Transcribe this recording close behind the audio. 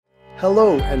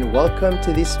Hello and welcome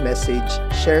to this message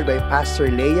shared by Ps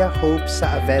Leah Hope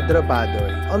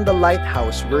Saavedra-Badoy on the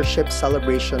Lighthouse Worship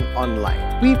Celebration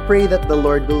Online. We pray that the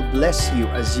Lord will bless you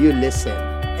as you listen,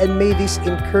 and may this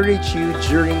encourage you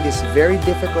during this very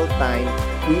difficult time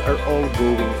we are all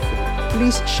going through.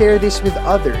 Please share this with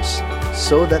others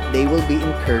so that they will be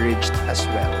encouraged as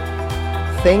well.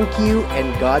 Thank you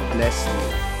and God bless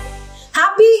you.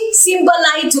 Happy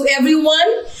Simbalay to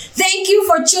everyone. Thank you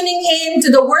for tuning in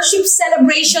to the worship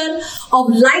celebration of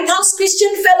Lighthouse Christian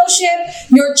Fellowship,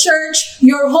 your church,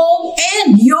 your home,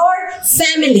 and your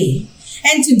family.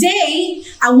 And today,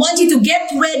 I want you to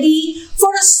get ready for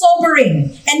a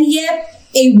sobering and yet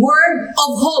a word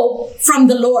of hope from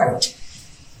the Lord.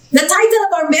 The title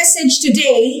of our message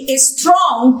today is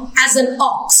Strong as an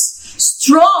Ox.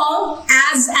 Strong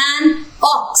as an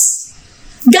Ox.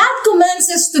 God commands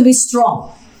us to be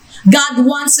strong. God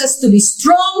wants us to be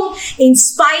strong in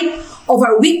spite of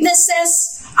our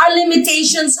weaknesses, our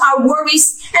limitations, our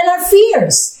worries, and our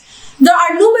fears. There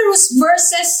are numerous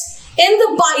verses in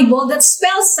the Bible that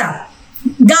spells out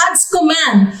God's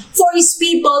command for His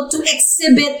people to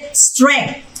exhibit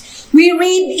strength. We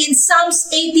read in Psalms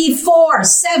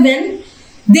 84:7,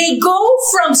 they go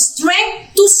from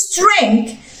strength to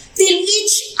strength till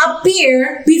each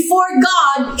appear before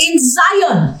God in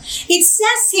Zion. It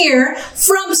says here,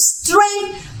 from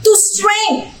strength to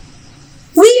strength.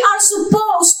 We are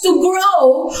supposed to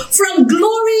grow from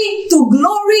glory to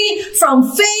glory, from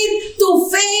faith to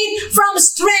faith, from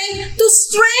strength to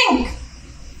strength.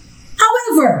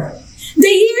 However, the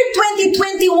year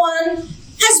 2021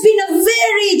 has been a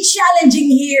very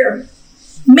challenging year.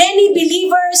 Many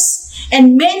believers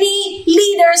and many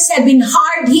leaders have been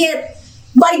hard hit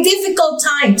by difficult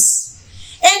times.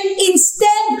 And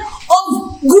instead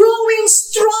of growing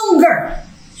stronger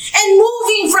and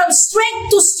moving from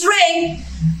strength to strength,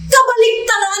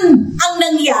 kabaliktaran ang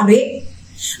nangyari.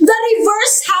 The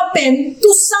reverse happened to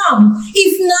some,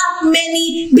 if not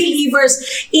many believers.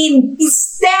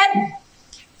 Instead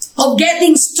of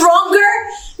getting stronger,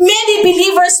 many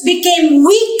believers became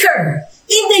weaker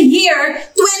in the year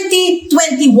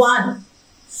 2021.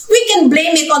 We can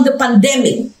blame it on the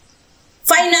pandemic,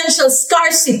 financial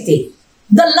scarcity,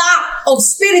 the lack of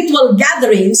spiritual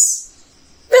gatherings.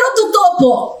 Pero totoo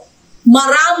po,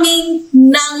 maraming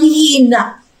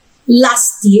nanghina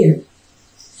last year.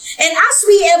 And as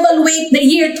we evaluate the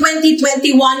year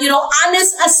 2021,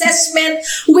 honest assessment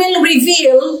will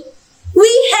reveal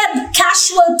we had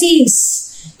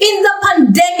casualties in the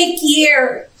pandemic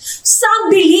year. Some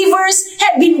believers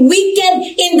have been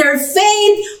weakened in their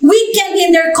faith, weakened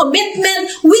in their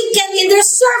commitment, weakened in their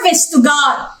service to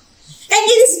God. And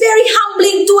it is very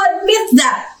humbling to admit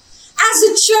that. As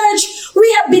a church, we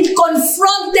have been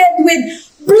confronted with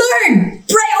blurred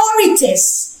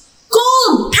priorities,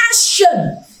 cold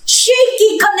passion,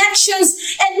 shaky connections,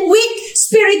 and weak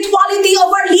spirituality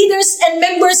of our leaders and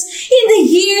members in the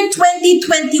year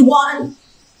 2021.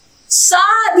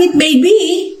 Sad it may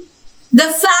be,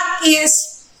 the fact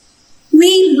is,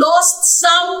 we lost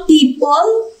some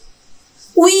people.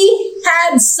 We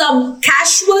had some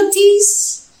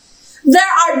casualties.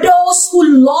 There are those who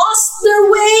lost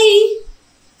their way.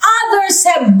 Others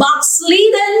have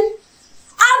backslidden.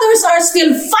 Others are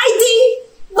still fighting,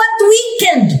 but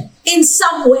weakened in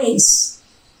some ways.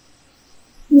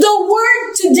 The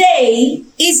word today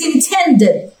is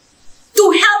intended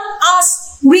to help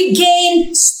us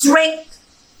regain strength.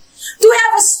 To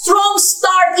have a strong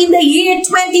start in the year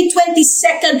 2022,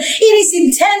 it is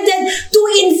intended to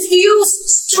infuse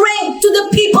strength to the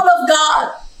people of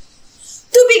God.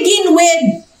 To begin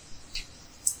with,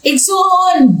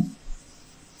 Igsoon,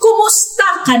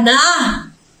 kumusta ka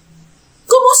na?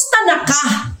 Kumusta na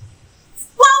ka?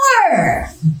 Power!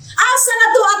 Asa na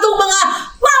to atong mga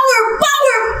power,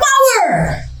 power, power?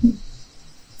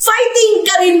 Fighting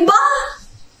ka rin ba?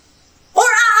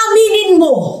 Or aaminin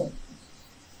mo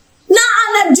na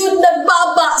anadjud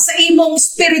nagbaba sa imong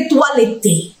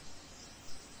spirituality?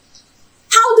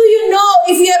 How do you know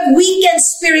if you have weakened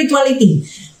spirituality?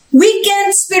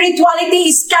 Weakened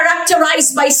spirituality is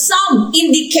characterized by some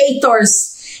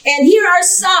indicators. And here are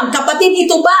some. Kapatid,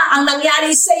 ito ba ang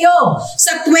nangyari sa iyo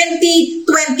sa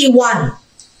 2021?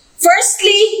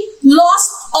 Firstly,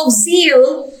 loss of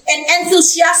zeal and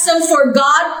enthusiasm for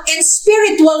God and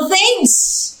spiritual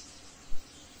things.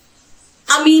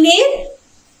 Aminin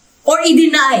or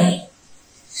i-deny.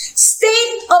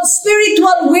 State of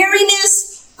spiritual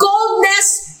weariness,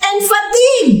 coldness, and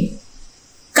fatigue.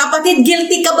 Kapatid,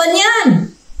 guilty ka ba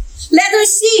niyan? Letter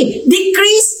C,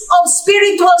 decrease of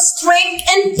spiritual strength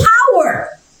and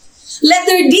power.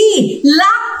 Letter D,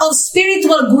 lack of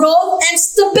spiritual growth and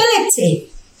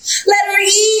stability. Letter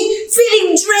E, feeling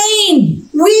drained,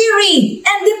 weary,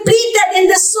 and depleted in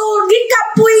the soul.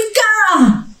 Gikapoy ka.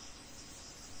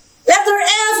 Letter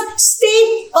F,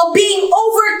 state of being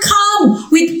overcome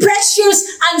with pressures,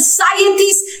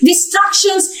 anxieties,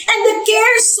 distractions, and the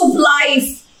cares of life.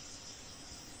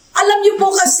 Alam niyo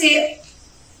po kasi,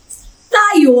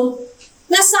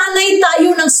 nasanay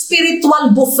tayo ng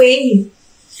spiritual buffet.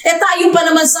 Tayo pa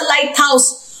naman sa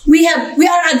Lighthouse, we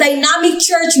are a dynamic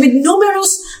church with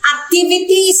numerous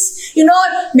activities. You know,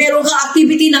 meron kang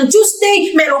activity ng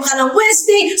Tuesday, meron ka ng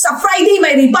Wednesday, sa Friday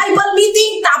may revival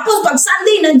meeting, tapos pag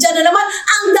Sunday, nandyan na naman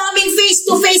ang daming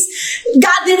face-to-face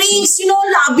gatherings, you know,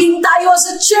 labing tayo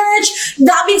sa church,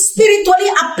 daming spiritually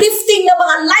uplifting na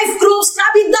mga life groups,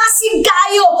 grabe dasig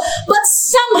kayo. But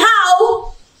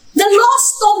somehow, the loss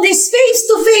of these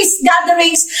face-to-face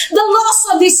gatherings, the loss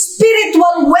of these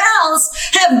spiritual wells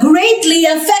have greatly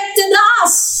affected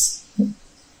us.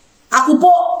 Ako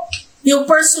po, yung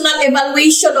personal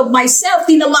evaluation of myself,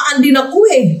 tinamaan din ako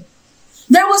eh.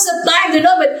 There was a time, you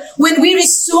know, when we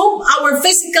resumed our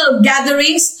physical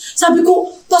gatherings, sabi ko,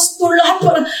 Pastor,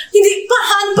 parang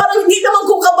hindi naman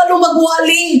ko kabalo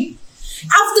magwali.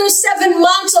 After 7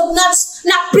 months of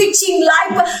not preaching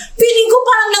live, feeling ko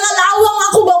parang nangalawang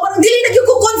ako ba? Parang dili nagyo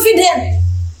ko confident.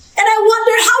 And I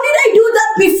wonder, how did I do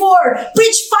that before?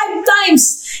 Preach 5 times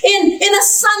in a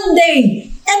Sunday.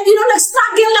 And you know,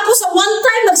 nag-struggle ako sa 1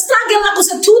 time, nag-struggle ako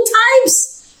sa 2 times.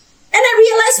 And I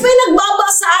realized may nagbaba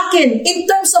sa akin in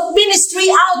terms of ministry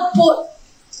output.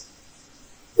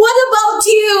 What about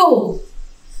you?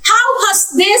 How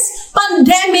has this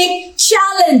pandemic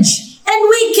challenged and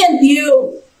weakened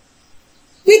you?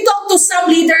 We talked to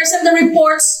some leaders and the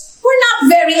reports were not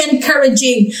very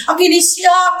encouraging. Ang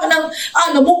kinisya ka ng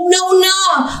namugnaw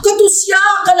na, katusya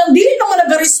ka ng dili naman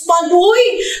nag-respond. Uy,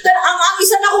 ang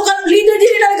isa na ko ka ng leader,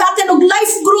 dili na nag-attend ng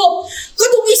life group.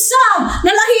 Katong isa,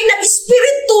 nalahi ng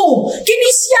espiritu,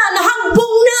 kinisya,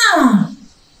 nahambong na.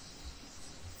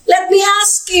 Let me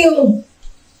ask you,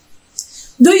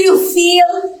 do you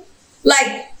feel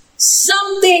like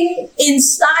something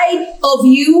inside of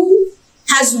you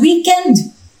has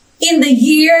weakened in the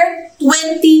year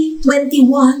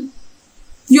 2021?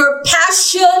 Your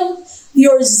passion,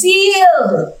 your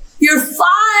zeal, your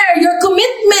fire, your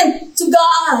commitment to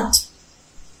God.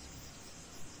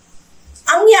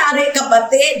 Ang yari,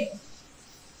 kapatid,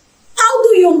 how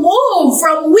do you move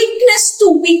from weakness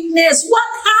to weakness?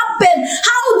 What happened?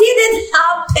 How did it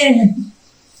happen?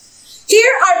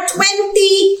 Here are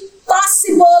 20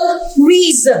 possible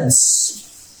reasons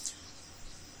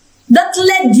that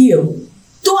led you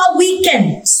to a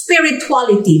weakened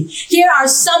spirituality. Here are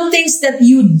some things that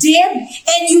you did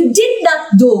and you did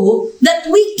not do that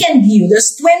weakened you.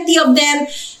 There's 20 of them.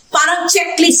 Parang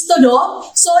checklist to, no?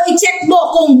 So, i-check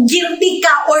mo kung guilty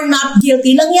ka or not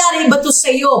guilty. Nangyari ba to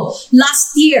sa'yo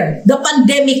last year, the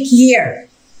pandemic year?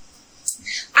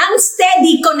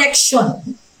 Unsteady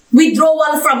connection.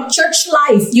 Withdrawal from church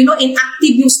life. You know,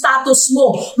 inactive yung status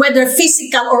mo, whether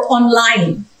physical or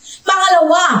online.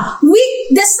 Pangalawa,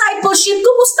 weak discipleship.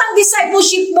 Kumusta ang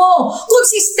discipleship mo?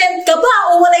 Consistent ka ba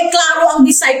o walay klaro ang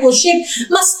discipleship?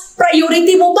 Mas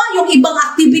priority mo ba yung ibang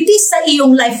activities sa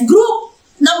iyong life group?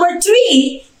 Number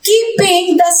 3,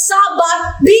 keeping the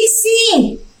Sabbath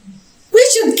busy. We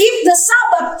should keep the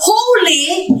Sabbath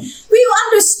holy. We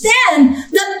understand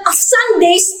that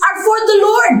Sundays are for the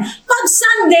Lord. Pag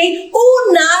Sunday,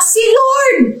 una si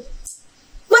Lord.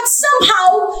 But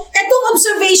somehow, itong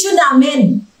observation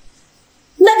namin,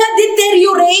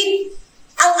 nag-deteriorate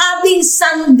ang ating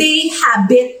Sunday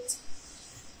habit.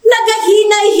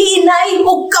 Nagahinay-hinay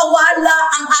o kawala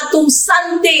ang atong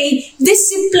Sunday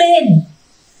discipline.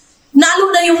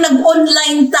 Lalo na yung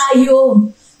nag-online tayo.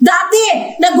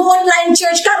 Dati, nag-online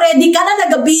church ka, ready ka na,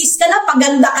 nag-abihis ka na,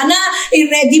 paganda ka na,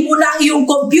 i-ready mo na yung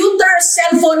computer,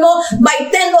 cellphone mo,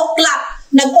 by 10 o'clock,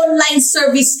 nag-online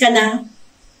service ka na.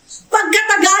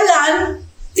 Pagkatagalan,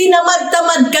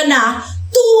 tinamad-tamad ka na,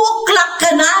 2 o'clock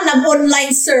ka na,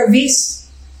 nag-online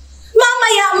service.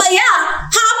 Mamaya-maya,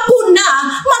 hapon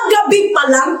na, maggabi pa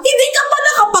lang, hindi ka pa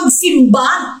nakapagsimba.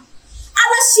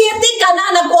 Alas 7 ka na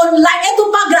nag-online. Ito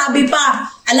pa, grabe pa.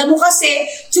 Alam mo kasi,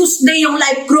 Tuesday yung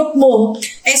life group mo.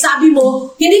 Sabi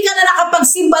mo, hindi ka na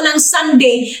nakapagsimba ng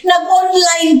Sunday.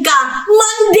 Nag-online ka.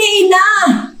 Monday na.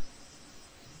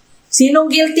 Sinong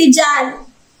guilty dyan?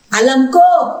 Alam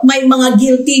ko, may mga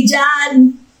guilty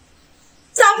dyan.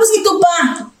 Tapos ito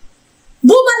pa.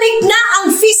 Bumalik na ang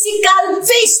physical,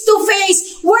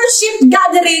 face-to-face worship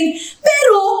gathering.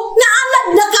 Pero, naalag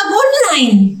na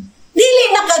kag-online. Dili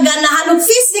nakaganahan ng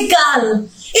physical.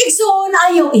 Igsoon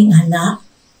ayaw ingana.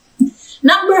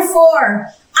 Number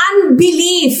 4,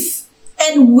 unbelief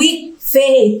and weak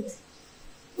faith.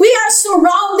 We are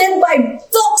surrounded by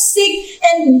toxic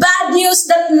and bad news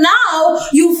that now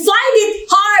you find it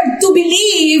hard to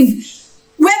believe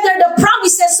whether the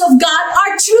promises of God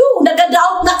are true.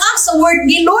 Nagadaot na ka sa word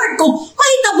ni Lord kung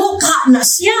mahitabo ka na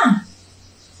siya.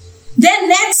 Then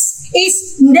next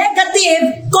is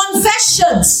negative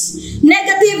confessions.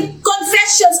 Negative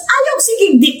confessions. Ayaw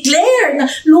sige declare na,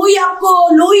 luya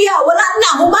ko, luya, wala na,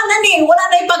 humana ni, wala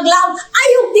na ipaglam.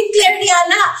 Ayaw declare niya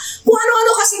na. Kung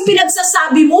ano-ano kasing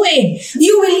pinagsasabi mo eh.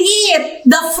 You will eat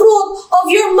the fruit of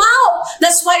your mouth.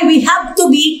 That's why we have to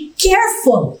be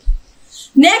careful.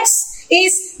 Next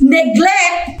is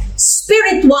neglect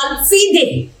spiritual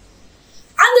feeding.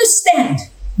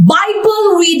 Understand,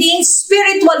 Bible reading,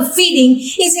 spiritual feeding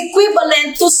is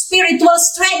equivalent to spiritual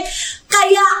strength.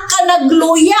 Kaya ka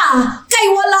nagluya, kay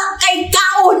wala kay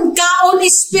kaon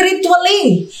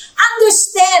spiritually.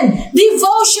 Understand,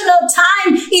 devotional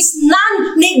time is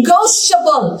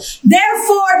non-negotiable.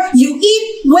 Therefore, you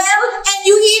eat well and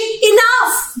you eat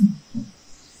enough.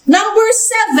 Number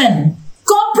 7,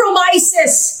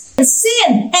 compromises,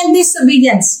 sin and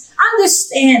disobedience.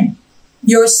 Understand,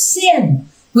 your sin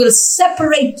will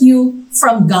separate you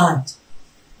from God.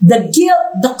 The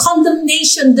guilt, the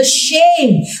condemnation, the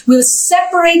shame will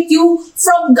separate you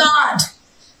from God.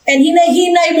 And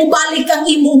hinay-hinay mo balik ang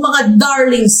imong mga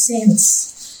darling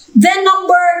sins. Then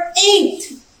number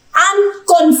 8,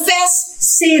 unconfessed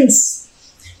sins.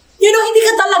 Hindi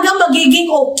ka talaga magiging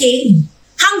okay.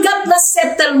 Hanggat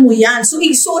na-settle mo yan. So,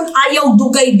 igsoon ayaw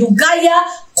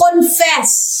dugay-dugaya,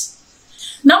 confess.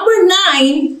 Number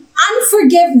 9,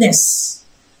 unforgiveness.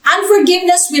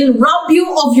 Unforgiveness will rob you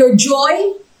of your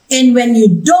joy, and when you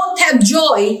don't have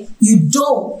joy, you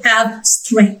don't have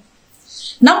strength.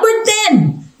 Number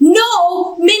 10,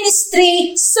 no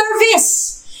ministry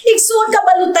service. Igsoon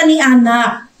kabalutan ni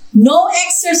anak. No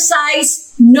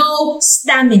exercise, no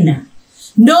stamina.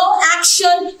 No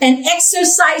action and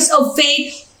exercise of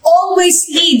faith always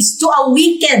leads to a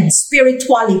weakened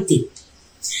spirituality.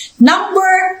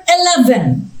 Number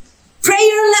 11,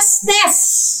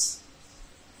 prayerlessness.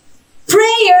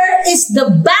 Prayer is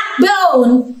the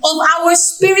backbone of our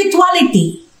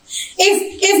spirituality.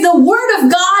 If the Word of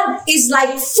God is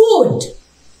like food,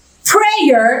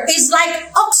 prayer is like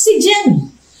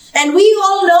oxygen. And we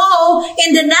all know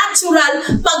in the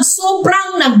natural, pag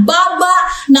sobrang nagbaba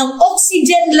ng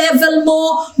oxygen level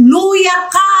mo,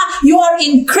 luya ka, you are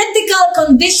in critical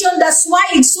condition. That's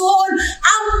why igsoon,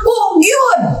 ampog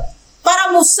yun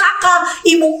para musaka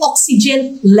imong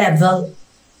oxygen level.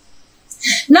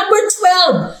 Number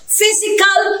 12,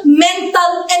 physical,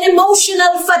 mental, and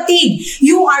emotional fatigue.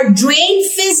 You are drained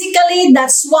physically,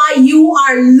 that's why you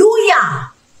are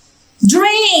luya.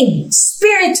 Drained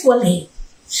spiritually.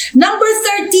 Number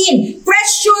 13,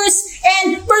 pressures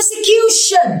and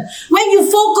persecution. When you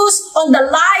focus on the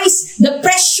lies, the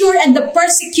pressure, and the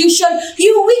persecution,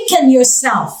 you weaken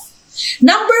yourself.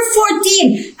 Number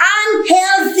 14,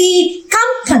 unhealthy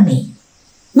company.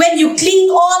 When you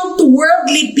cling on to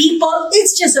worldly people,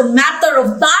 it's just a matter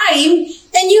of time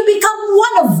and you become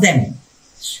one of them.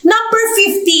 Number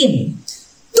 15,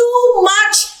 too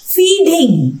much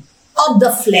feeding of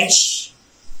the flesh.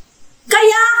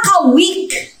 Kaya ka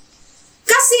weak.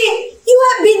 Kasi you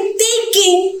have been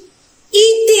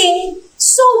eating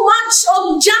so much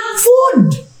of junk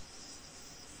food.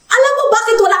 Alam mo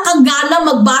bakit wala kang gana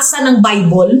magbasa ng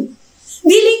Bible?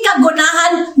 Dili ka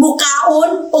ganahan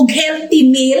mukaon og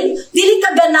healthy meal, dili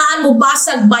ka ganahan mo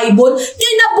basag Bible,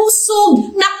 kay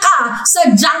nabusog na ka sa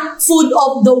junk food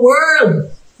of the world.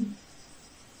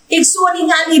 Igsuon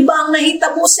nga iba ang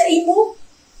nahitabo sa imo.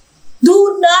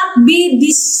 Do not be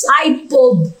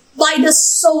discipled by the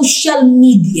social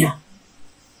media.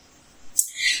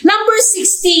 Number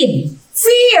 16,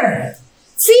 fear.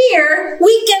 Fear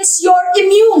weakens your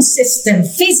immune system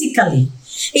physically.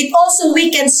 It also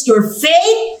weakens your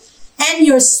faith and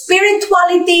your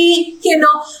spirituality.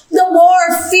 The more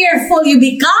fearful you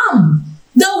become,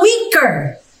 the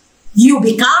weaker you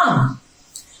become.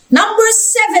 Number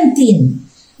 17,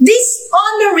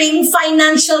 dishonoring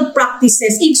financial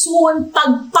practices. Igsuon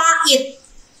pagpait.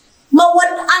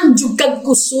 Mawad-an jud kag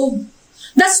kusog.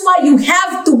 That's why you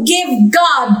have to give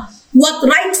God what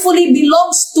rightfully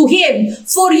belongs to Him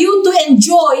for you to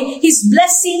enjoy His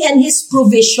blessing and His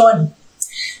provision.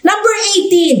 Number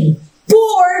 18,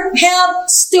 poor health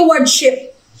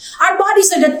stewardship. Our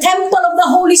bodies are the temple of the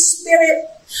Holy Spirit.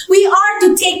 We are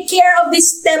to take care of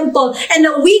this temple, and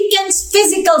a weakened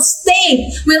physical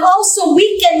state will also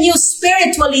weaken you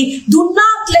spiritually. Do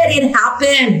not let it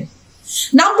happen.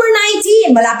 Number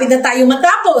 19, malapit na tayo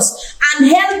matapos.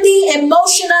 Unhealthy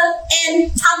emotional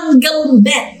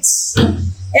entanglements.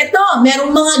 Ito,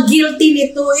 merong mga guilty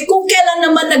nito. Kung kailan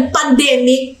naman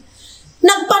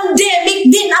nag-pandemic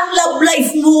din ang love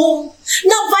life mo.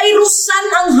 Na-virusan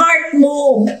ang heart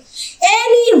mo.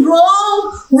 Any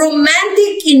wrong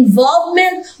romantic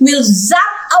involvement will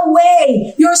zap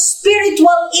away your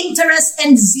spiritual interest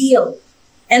and zeal.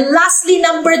 And lastly,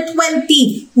 number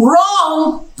 20,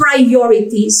 wrong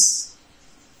priorities.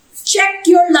 Check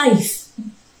your life.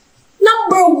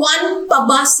 Number 1 pa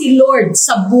ba si Lord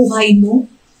sa buhay mo?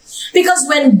 Because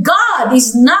when God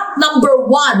is not number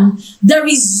 1, the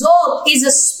result is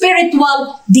a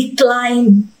spiritual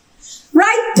decline.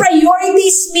 Right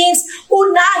priorities means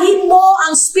unahin mo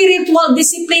ang spiritual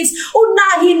disciplines,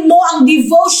 unahin mo ang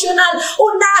devotional,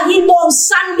 unahin mo ang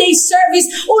Sunday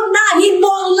service, unahin mo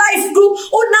ang life group,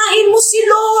 unahin mo si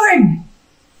Lord.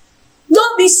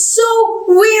 Don't be so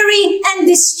weary and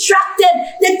distracted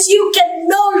that you can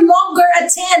no longer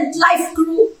attend life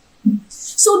group.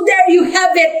 So there you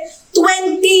have it,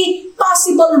 20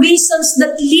 possible reasons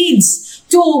that leads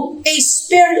to a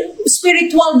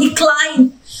spiritual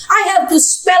decline. I have to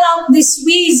spell out these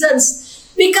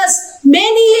reasons because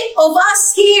many of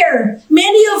us here,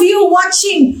 many of you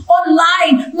watching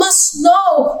online must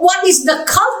know what is the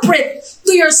culprit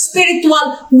to your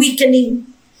spiritual weakening.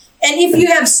 And if you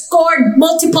have scored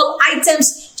multiple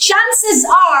items, chances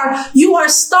are you are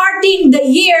starting the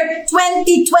year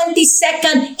 2022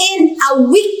 in a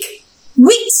weak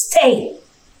state.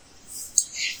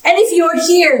 And if you're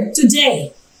here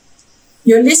today,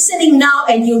 you're listening now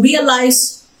and you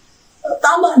realize,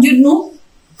 tama, yun no?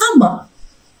 Tama.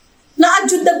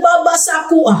 Naadjud nagbabasa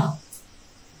ako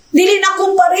Dili na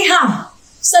ko pareha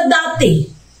sa dati.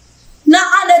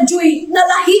 Naanadjoy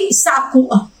nalahi sa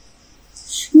ako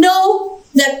Know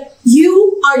that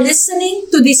you are listening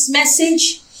to this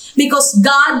message because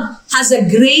God has a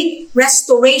great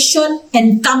restoration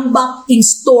and comeback in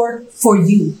store for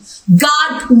you.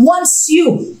 God wants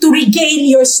you to regain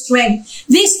your strength.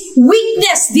 This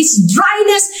weakness, this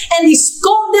dryness, and this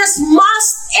coldness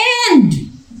must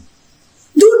end.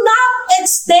 Do not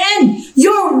extend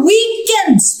your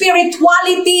weakened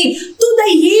spirituality to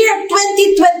the year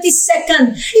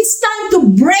 2022. It's time to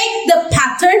break the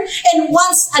pattern and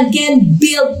once again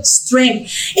build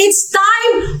strength. It's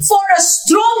time for a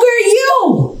stronger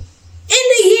you in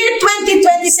the year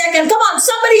 2022. Come on,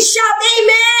 somebody shout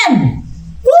amen.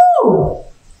 Woo!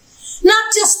 Not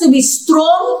just to be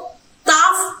strong,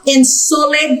 tough, and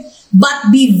solid,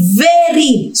 but be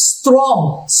very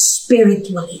strong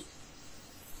spiritually.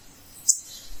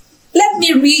 Let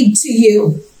me read to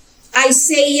you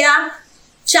Isaiah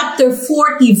chapter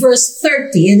 40 verse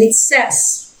 30, and it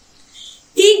says,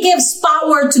 He gives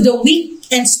power to the weak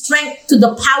and strength to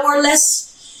the powerless.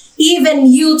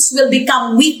 Even youths will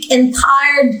become weak and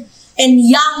tired, and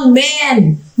young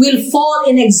men will fall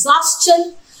in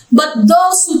exhaustion. But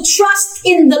those who trust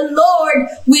in the Lord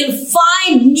will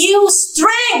find new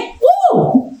strength.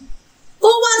 Woo! Who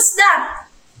wants that?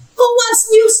 Who wants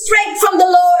new strength from the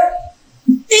Lord?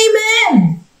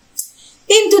 Amen.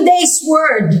 In today's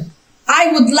word,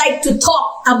 I would like to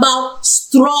talk about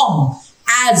strong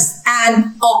as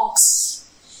an ox.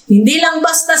 Hindi lang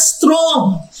basta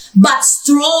strong, but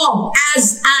strong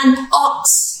as an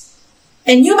ox.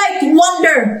 And you might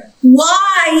wonder,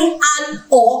 why an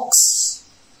ox?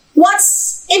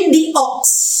 What's in the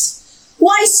ox?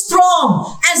 Why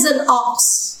strong as an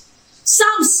ox?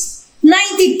 Psalms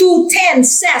 92:10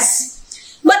 says,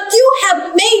 But you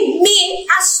have made me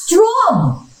as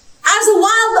strong as a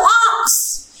wild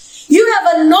ox. You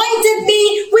have anointed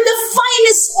me with the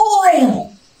finest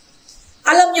oil.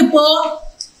 Alam niyo po,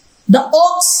 the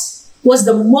ox was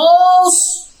the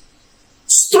most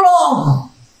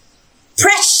strong,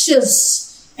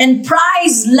 precious, and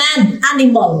prized land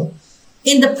animal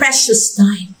in the precious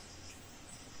time.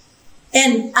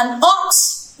 And an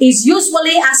ox is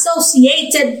usually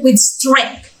associated with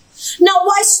strength. Now,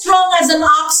 why strong as an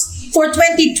ox? For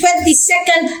 2022,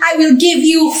 I will give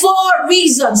you 4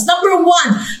 reasons. Number 1,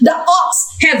 the ox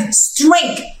have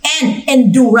strength and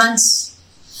endurance.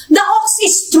 The ox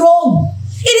is strong.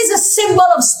 It is a symbol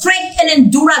of strength and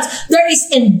endurance. There is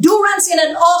endurance in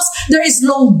an ox. There is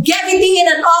longevity in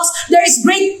an ox. There is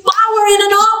great power in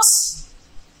an ox.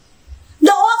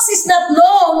 The ox is not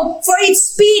known for its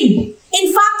speed.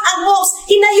 In fact, ang ox,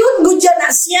 hinayon gudya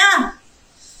na siya.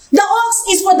 The ox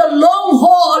is for the long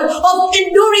haul of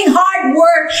enduring hard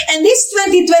work. And this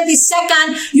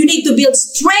 2022, you need to build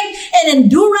strength and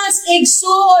endurance.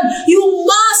 Exod, you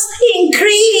must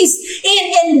increase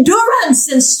in endurance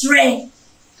and strength.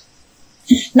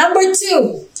 Number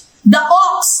 2, the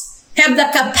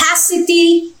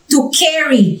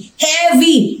carry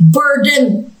heavy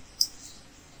burden.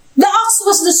 The ox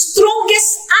was the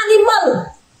strongest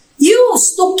animal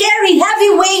used to carry heavy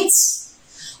weights.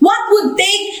 What would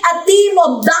take a team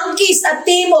of donkeys, a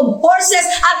team of horses,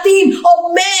 a team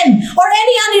of men, or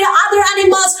any other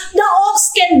animals, the ox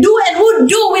can do and would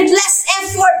do with less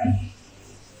effort.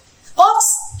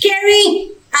 Ox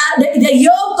carry the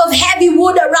yoke of heavy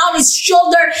wood around his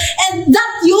shoulder, and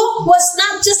that yoke was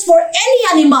not just for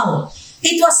any animal.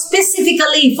 It was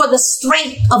specifically for the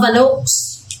strength of an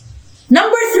ox.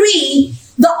 Number 3,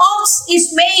 the ox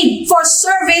is made for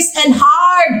service and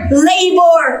hard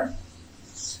labor.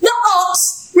 The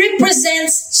ox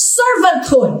represents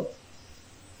servanthood.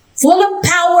 Full of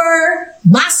power,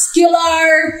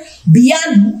 muscular,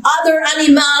 beyond other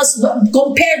animals,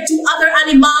 compared to other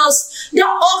animals, the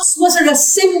ox was a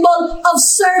symbol of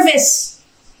service.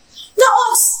 The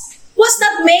ox was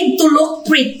not made to look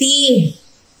pretty,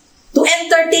 to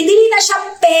entertain. Hindi na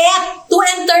siya pet to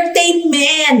entertain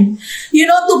men,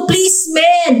 to please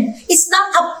men. It's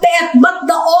not a pet, but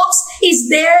the ox is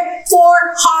there for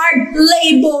hard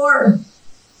labor.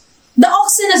 The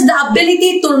oxen has the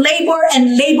ability to labor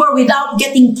and labor without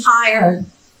getting tired.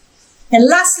 And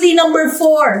lastly, number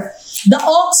 4, the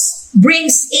ox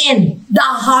brings in the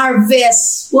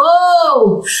harvest.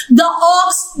 Whoa! The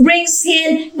ox brings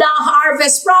in the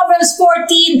harvest. Proverbs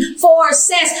 14:4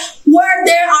 says, where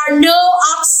there are no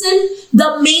oxen,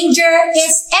 the manger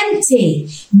is empty.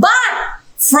 But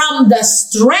from the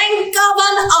strength of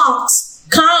an ox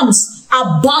comes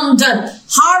abundant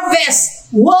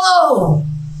harvest. Whoa!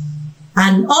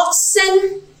 An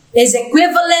oxen is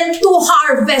equivalent to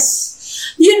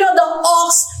harvest. The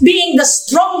ox, being the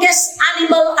strongest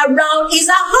animal around, is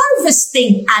a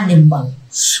harvesting animal.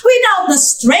 Without the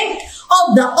strength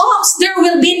of the ox, there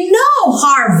will be no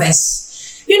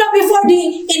harvest. Before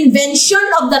the invention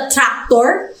of the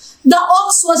tractor, the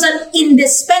ox was an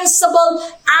indispensable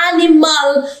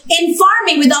animal in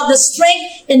farming. Without the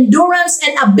strength, endurance,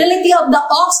 and ability of the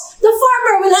ox, the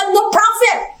farmer will have no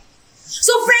profit.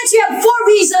 So friends, we have 4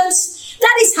 reasons.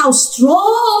 That is how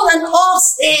strong an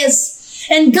ox is.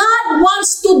 And God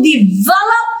wants to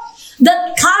develop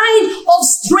that kind of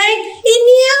strength in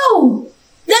you.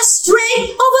 The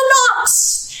strength of an ox.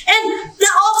 And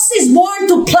the ox is born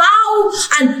to plow,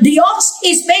 and the ox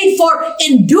is made for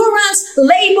endurance,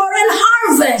 labor, and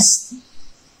harvest.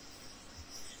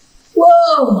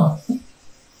 Whoa!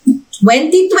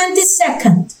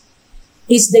 2022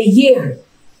 is the year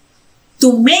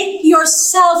to make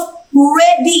yourself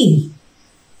ready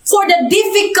for the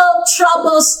difficult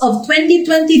troubles of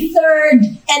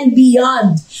 2023 and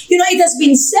beyond. It has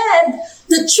been said,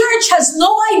 the church has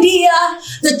no idea,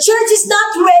 the church is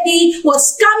not ready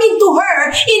what's coming to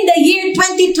her in the year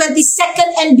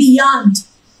 2022 and beyond.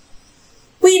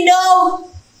 We know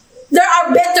there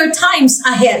are better times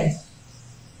ahead,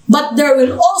 but there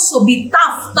will also be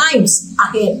tough times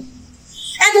ahead.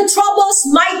 And the troubles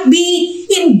might be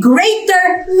in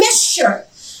greater measure.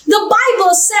 The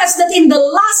Bible says that in the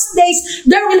last days,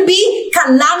 there will be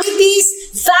calamities,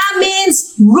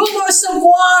 famines, rumors of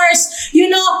wars,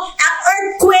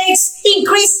 earthquakes,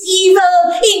 increased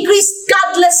evil, increased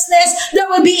godlessness. There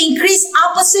will be increased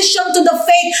opposition to the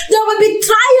faith. There will be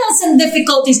trials and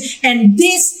difficulties. And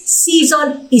this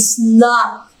season is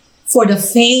not for the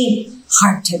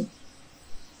faint-hearted.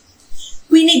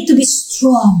 We need to be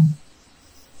strong.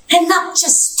 And not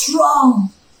just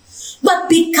strong, but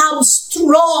become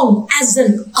strong as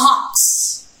an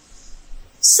ox.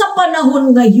 Sa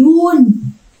panahon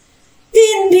ngayon,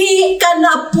 hindi ka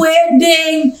na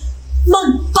pwedeng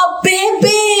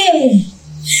magpabebe.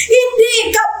 Hindi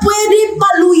ka pwede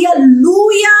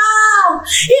paluya-luya.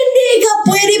 Hindi ka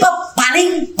pwede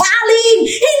papaling-paling.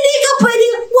 Hindi ka pwede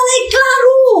walay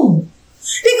klaro.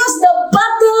 Because the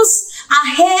battles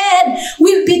ahead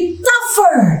will be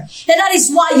tougher. And that is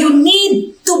why you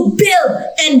need to build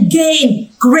and gain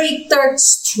greater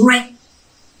strength.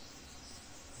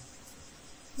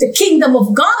 The kingdom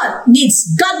of God needs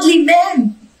godly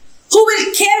men who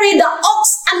will carry the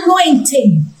ox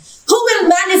anointing, who will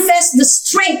manifest the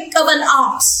strength of an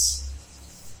ox.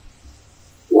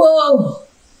 Whoa!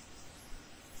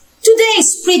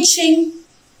 Today's preaching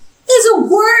is a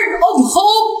word of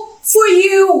hope for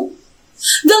you.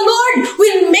 The Lord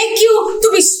will make you to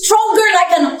be stronger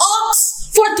like an ox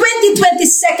for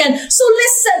 2022. So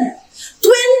listen,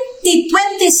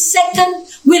 2022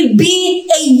 will be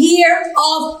a year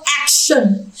of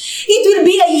action. It will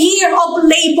be a year of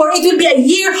labor. It will be a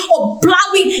year of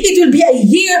plowing. It will be a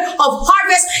year of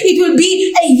harvest. It will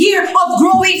be a year of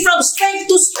growing from strength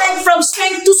to strength, from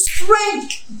strength to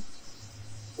strength.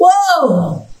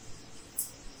 Whoa!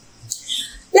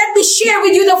 Let me share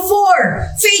with you the 4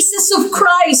 faces of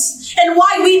Christ and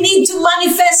why we need to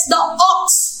manifest the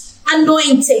ox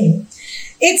anointing.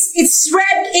 It's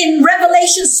read in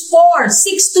Revelations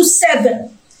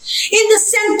 4:6-7. In the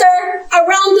center,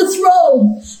 around the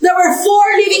throne, there were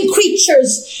 4 living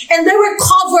creatures, and they were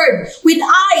covered with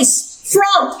eyes,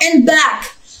 front and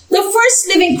back. The first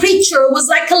living creature was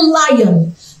like a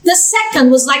lion. The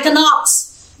second was like an ox.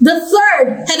 The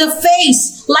third had a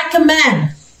face like a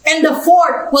man. And the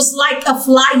fourth was like a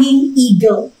flying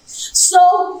eagle.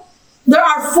 So, there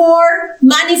are 4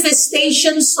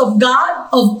 manifestations of God,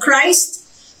 of Christ.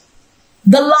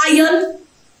 The lion,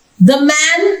 the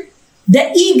man,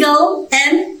 the eagle,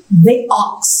 and the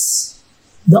ox.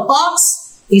 The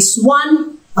ox is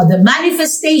one of the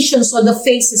manifestations or the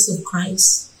faces of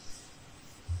Christ.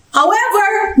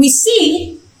 However, we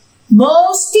see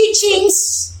most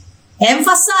teachings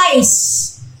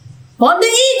emphasize on the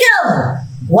eagle.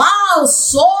 Wow,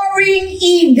 soaring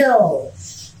eagle.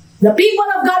 The people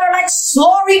of God are like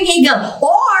soaring eagle.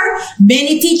 Or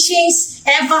many teachings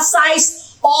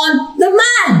emphasize on the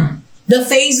man, the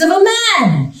face of a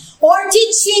man. Or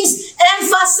teachings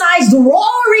emphasize the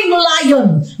roaring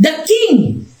lion, the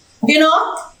king.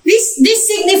 This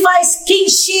signifies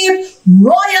kingship,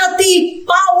 royalty,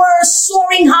 power,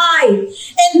 soaring high.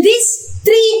 And these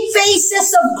 3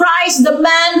 faces of Christ, the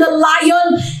man, the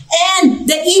lion, and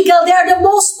the eagle, they are the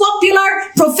most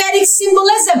popular prophetic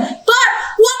symbolism. But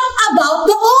what about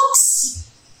the ox?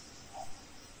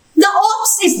 The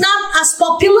ox is not as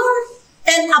popular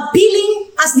and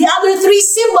appealing as the other 3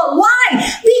 symbols.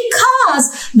 Why?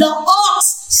 Because the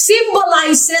ox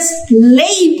symbolizes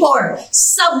labor,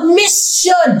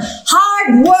 submission,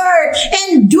 hard work,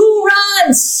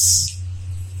 endurance.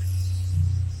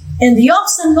 And the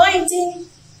ox anointing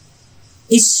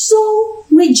is so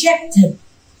rejected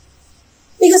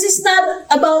because it's not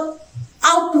about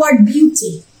outward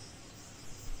beauty.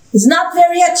 It's not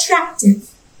very attractive.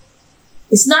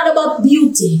 It's not about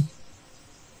beauty.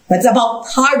 But it's about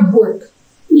hard work,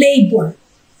 labor,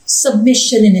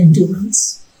 submission, and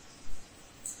endurance.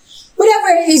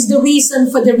 Whatever is the reason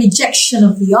for the rejection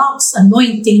of the ox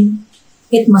anointing,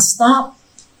 it must stop.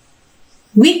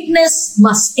 Weakness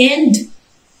must end,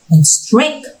 and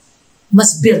strength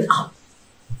must build up.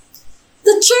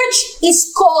 The church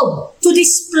is called to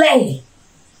display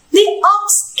the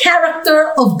ox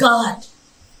character of God.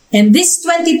 And this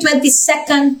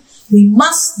 2022, we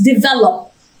must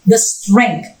develop the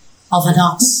strength of an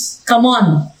ox. Come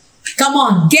on.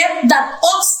 Get that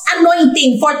ox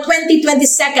anointing for 2022.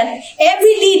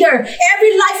 Every leader,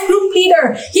 every life group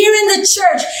leader here in the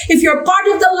church, if you're part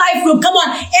of the life group, come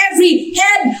on. Every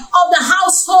head of the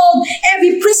household,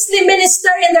 every priestly minister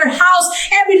in their house,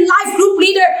 every life group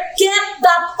leader, get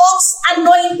that ox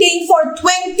anointing for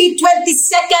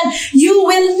 2022. You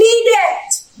will need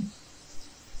it.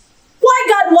 Why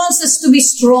God wants us to be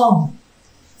strong?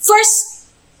 First,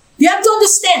 you have to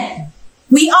understand,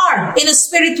 we are in a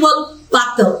spiritual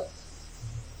battle.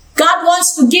 God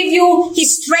wants to give you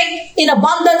His strength in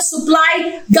abundant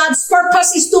supply. God's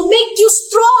purpose is to make you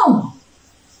strong.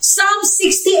 Psalm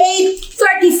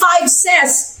 68:35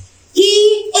 says,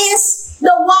 He is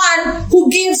the one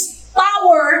who gives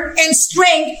power and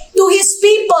strength to His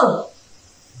people.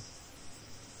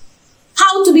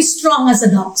 How to be strong as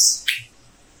an ox?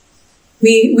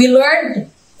 We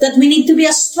learned that we need to be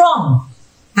as strong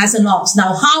as an ox.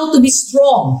 Now, how to be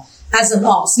strong as an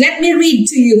ox? Let me read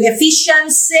to you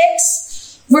Ephesians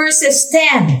 6, verses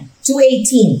 10 to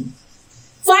 18.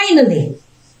 Finally,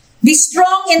 be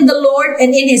strong in the Lord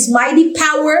and in His mighty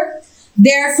power.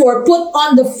 Therefore, put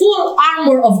on the full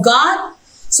armor of God,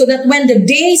 so that when the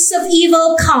days of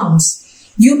evil comes,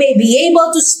 you may be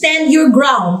able to stand your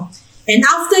ground. And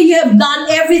after you have done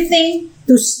everything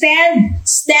to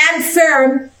stand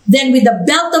firm. Then with the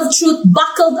belt of truth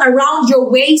buckled around your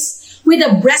waist, with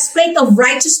a breastplate of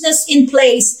righteousness in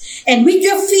place, and with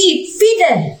your feet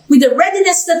fitted with the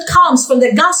readiness that comes from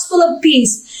the gospel of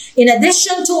peace. In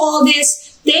addition to all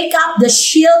this, take up the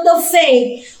shield of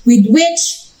faith, with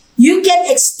which you can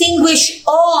extinguish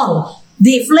all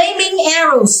the flaming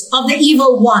arrows of the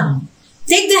evil one.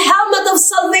 Take the helmet of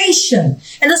salvation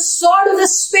and the sword of the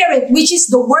Spirit, which is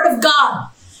the word of God,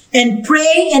 and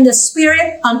pray in the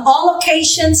Spirit on all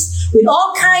occasions with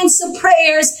all kinds of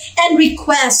prayers and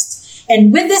requests.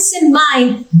 And with this in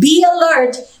mind, be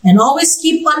alert and always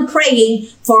keep on praying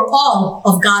for all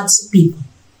of God's people.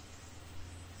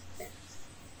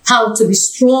 How to be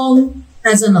strong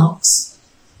as an ox.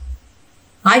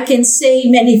 I can say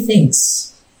many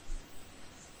things,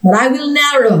 but I will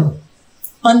narrow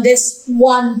on this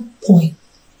one point.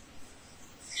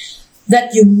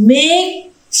 That you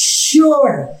make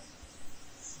sure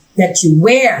that you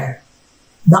wear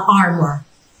the armor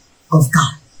of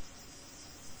God.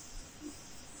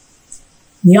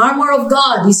 The armor of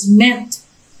God is meant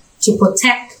to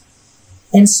protect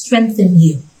and strengthen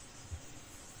you.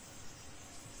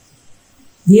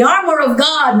 The armor of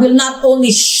God will not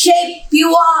only shape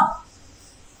you up,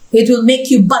 it will make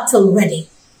you battle ready.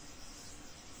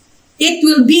 It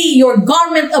will be your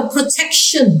garment of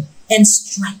protection and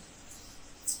strength.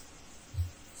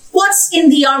 What's in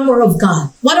the armor of God?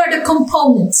 What are the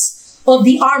components of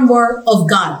the armor of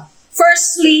God?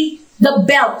 Firstly, the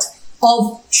belt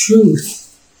of truth.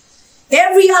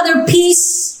 Every other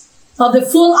piece of the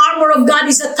full armor of God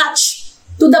is attached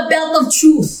to the belt of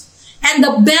truth. And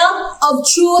the belt of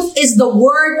truth is the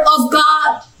word of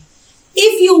God.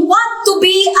 If you want to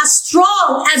be as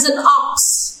strong as an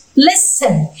ox,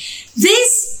 listen,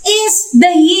 this is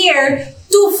the year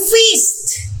to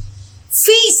feast.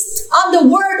 Feast on the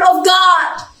word of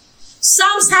God.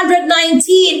 Psalms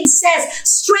 119 says,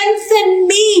 strengthen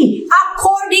me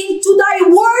according to thy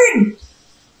word.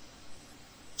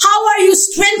 How are you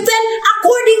strengthened?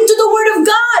 According to the word of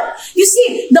God. You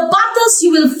see, the battles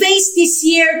you will face this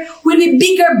year will be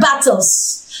bigger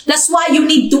battles. That's why you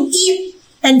need to eat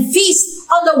and feast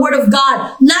on the word of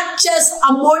God, not just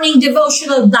a morning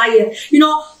devotional diet. You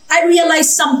know, I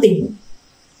realized something.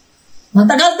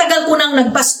 Matagal-tagal ko nang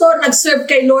nagpastor, nag-serve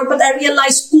kay Lord, but I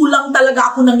realized kulang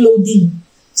talaga ako ng loading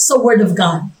sa word of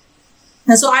God.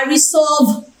 And so I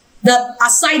resolved that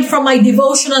aside from my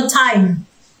devotional time,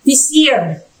 this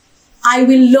year, I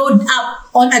will load up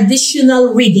on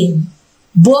additional reading,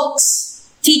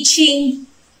 books, teaching,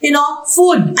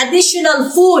 food, additional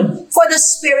food for the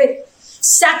spirit.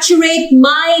 Saturate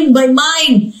mind by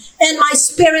mind and my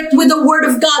spirit with the word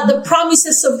of God, the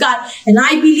promises of God. And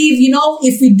I believe,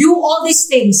 if we do all these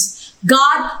things,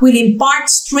 God will impart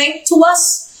strength to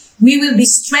us. We will be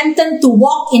strengthened to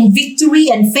walk in victory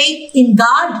and faith in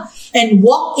God and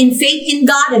walk in faith in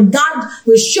God, and God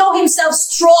will show himself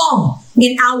strong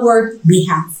in our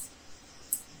behalf.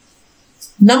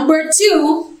 Number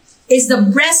 2 is the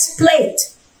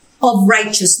breastplate of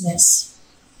righteousness.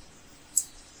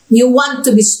 You want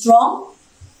to be strong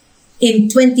in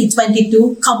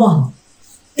 2022? Come on.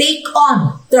 Take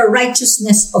on the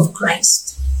righteousness of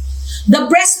Christ. The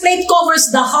breastplate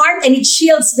covers the heart and it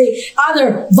shields the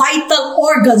other vital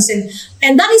organs.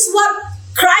 And that is what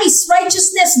Christ's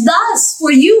righteousness does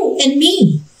for you and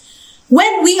me.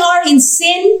 When we are in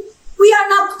sin, we are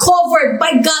not covered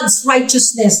by God's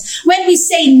righteousness. When we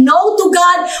say no to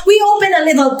God, we open a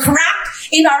little crack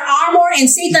in our armor and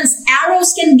Satan's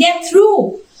arrows can get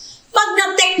through. Pag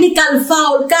na-technical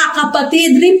foul ka,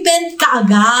 kapatid, repent ka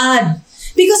agad.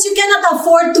 Because you cannot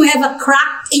afford to have a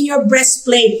crack in your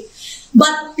breastplate.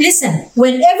 But listen,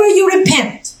 whenever you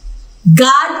repent,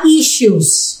 God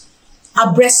issues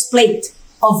a breastplate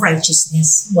of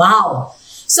righteousness. Wow.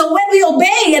 So when we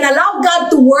obey and allow God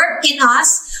to work in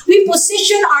us, we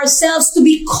position ourselves to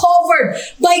be covered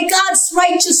by God's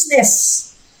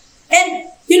righteousness. And,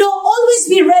 always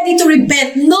be ready to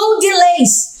repent. No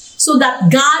delays. So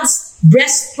that God's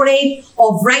breastplate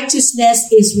of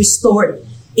righteousness is restored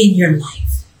in your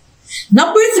life.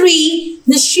 Number 3,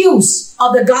 the shoes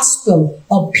of the gospel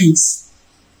of peace.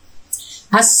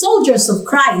 As soldiers of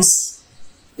Christ,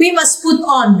 we must put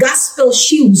on gospel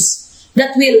shoes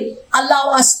that will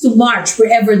allow us to march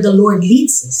wherever the Lord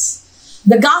leads us.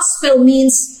 The gospel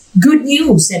means good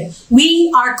news, and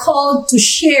we are called to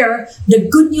share the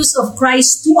good news of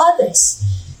Christ to others.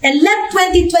 And let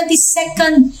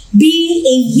 2022 be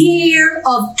a year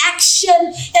of action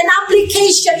and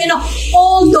application.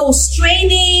 All those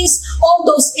trainings, all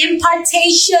those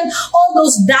impartation, all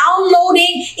those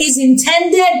downloading is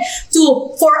intended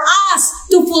for us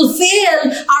to fulfill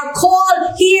our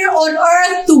call here on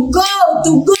earth to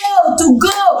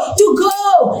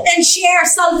go and share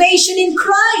salvation in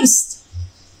Christ.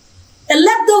 And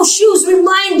let those shoes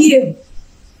remind you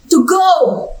to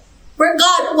go where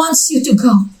God wants you to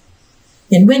go.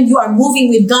 And when you are moving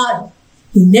with God,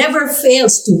 He never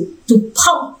fails to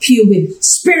pump you with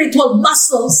spiritual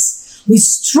muscles, with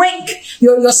strength.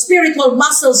 Your spiritual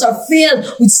muscles are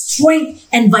filled with strength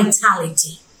and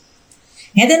vitality.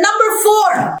 And then number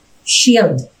 4,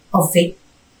 shield of faith.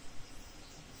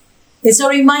 It's a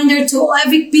reminder to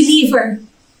every believer,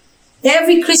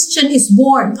 every Christian is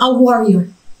born a warrior.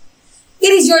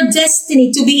 It is your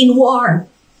destiny to be in war.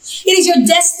 It is your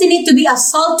destiny to be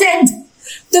assaulted,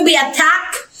 to be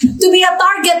attacked, to be a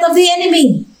target of the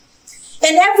enemy.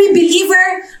 And every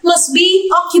believer must be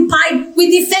occupied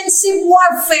with defensive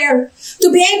warfare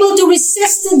to be able to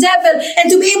resist the devil and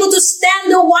to be able to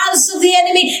stand the wiles of the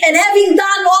enemy, and having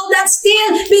done all that,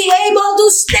 still be able to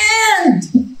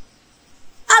stand.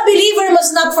 A believer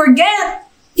must not forget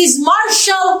his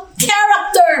martial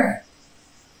character.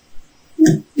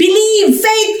 Believe,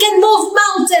 faith can move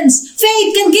mountains.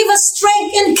 Faith can give us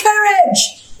strength and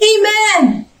courage.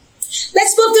 Amen.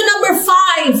 Let's move to number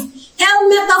 5.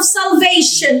 Helmet of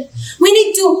salvation. We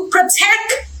need to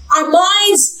protect our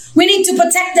minds. We need to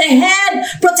protect the head,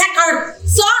 protect our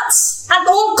thoughts at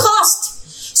all costs.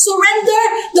 Surrender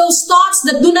those thoughts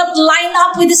that do not line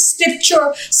up with the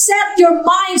scripture. Set your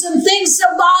minds on things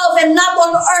above and not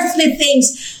on earthly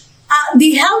things.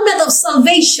 The helmet of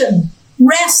salvation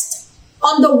rests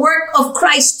on the work of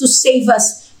Christ to save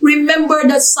us. Remember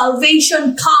that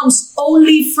salvation comes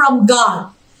only from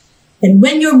God. And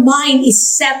when your mind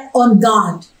is set on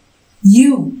God,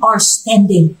 you are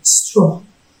standing strong.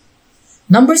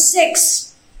 Number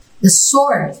 6, the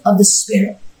sword of the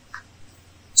Spirit.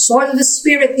 Sword of the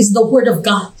Spirit is the Word of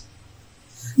God.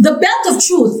 The belt of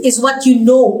truth is what you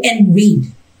know and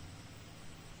read.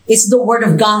 It's the Word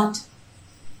of God.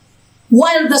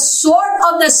 While the sword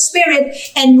of the Spirit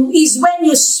is when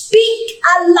you speak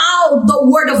aloud the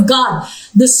Word of God.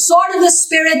 The sword of the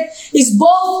Spirit is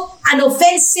both an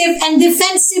offensive and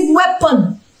defensive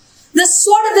weapon. The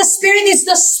sword of the Spirit is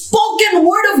the spoken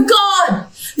Word of God.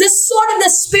 The sword of the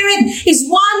Spirit is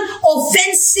one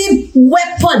offensive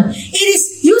weapon. It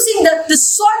is using the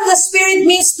sword of the Spirit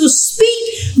means to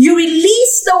speak. You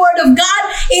release the Word of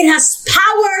God. It has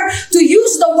power to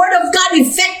use the Word of God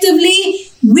effectively.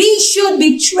 We should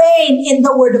be trained in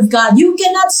the Word of God. You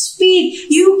cannot speak.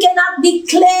 You cannot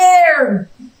declare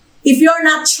if you're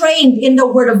not trained in the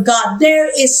Word of God. There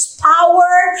is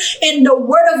power in the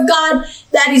Word of God.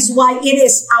 That is why it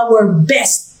is our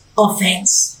best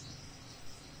offense.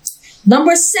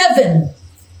 Number 7,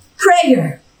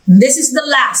 prayer. This is the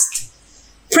last.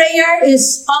 Prayer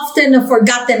is often a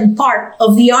forgotten part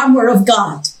of the armor of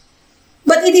God.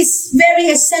 But it is very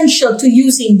essential to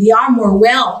using the armor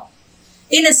well.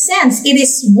 In a sense, it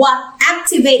is what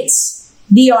activates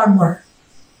the armor.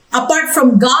 Apart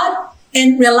from God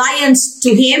and reliance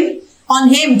on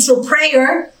Him through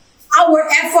prayer, our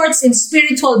efforts in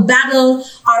spiritual battle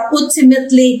are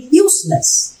ultimately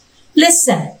useless.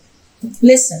 Listen.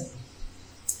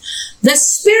 The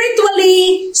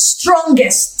spiritually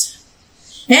strongest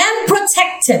and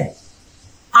protected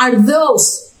are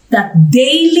those that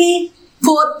daily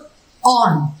put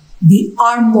on the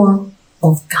armor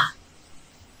of God.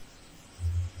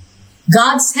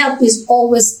 God's help is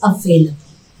always available.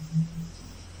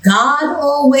 God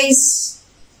always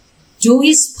do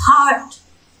His part.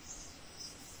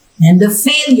 And the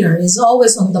failure is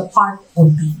always on the part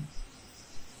of me.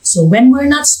 So when we're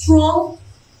not strong,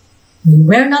 when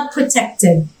we're not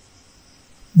protected,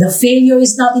 the failure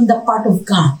is not in the part of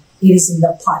God. It is in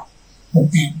the part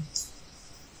of man.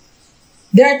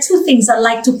 There are 2 things I'd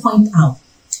like to point out.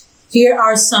 Here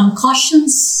are some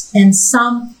cautions and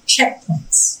some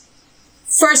checkpoints.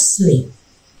 Firstly,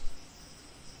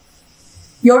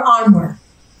 your armor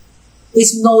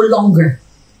is no longer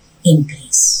in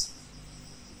place.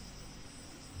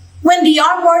 When the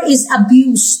armor is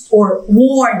abused or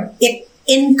worn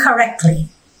incorrectly,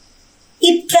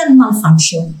 it can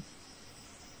malfunction.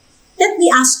 Let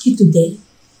me ask you today,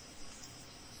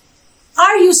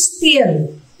 are you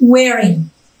still wearing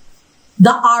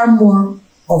the armor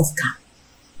of God?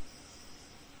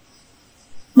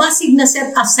 Basig na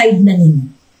set aside na ninyo.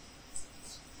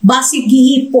 Basig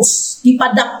gihipos,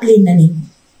 gipadapli na ninyo.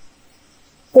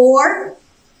 Or,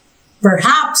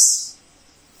 perhaps,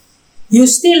 you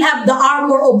still have the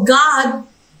armor of God,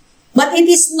 but it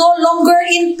is no longer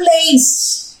in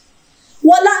place.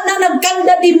 Wala na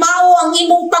nagkanda dimao ang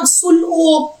imong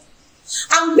pagsulok.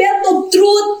 Ang belt of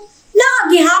truth,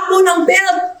 gihapon ang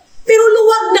belt, pero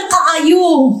luwag na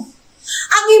kaayo.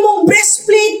 Ang imong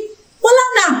breastplate, wala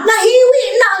na, nahiwi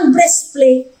na ang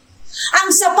breastplate. Ang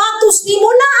sapatos ni mo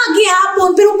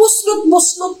gihapon, pero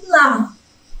buslot-buslot na.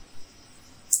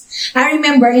 I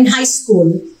remember in high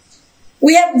school,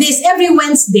 we have this every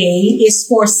Wednesday is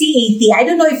for CAT. I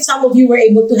don't know if some of you were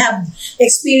able to have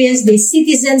experienced the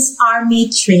Citizens Army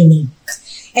training.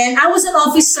 And I was an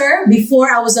officer before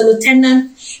I was a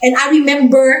lieutenant. And I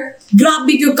remember,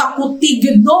 grabe yung kakutig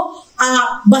yun, no?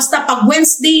 Basta pag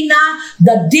Wednesday na,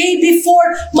 the day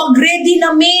before, mag-ready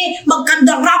nami,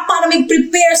 magkandara pa nami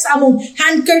prepare sa among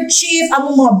handkerchief,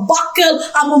 among mga buckle,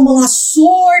 among mga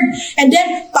sword. And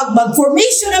then, pag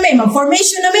mag-formation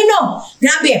nami, no?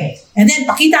 Grabe. And then,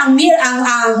 pakita ang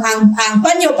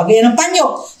panyo. Pag yan ang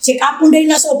panyo, check up mo dahil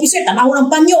na sa officer, tanaw ng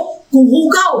panyo. Kung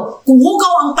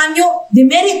hugaw ang panyo,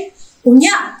 demerit.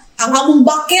 Unya, ang among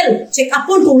bakel, check up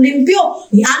mo kung limpyo.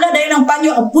 Iana dahil ng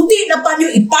panyo, ang puti na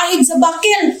panyo, ipahid sa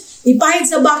bakel.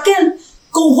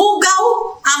 Kung hugaw,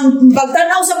 ang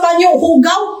pagtanaw sa panyo,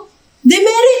 hugaw,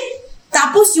 demerit.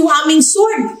 Tapos yung aming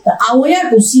sword, awa yan,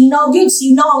 kung sinaw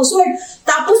ang sword.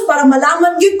 Tapos para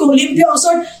malaman yun kung limpyo ang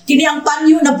sword, kini ang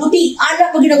panyo na puti, ana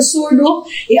pag ang sword,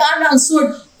 iana ang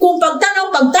sword. Kung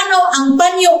pagtanaw ang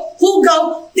panyo,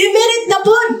 hugaw, demerit na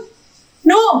po.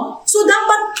 No. So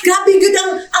dapat, grabe yun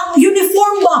ang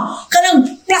uniform ba? Kanang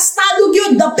plastado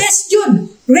yun, the best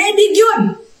yun, ready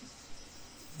yun.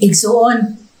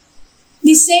 Igsoon.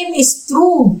 The same is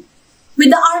true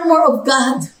with the armor of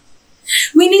God.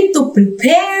 We need to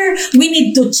prepare. We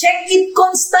need to check it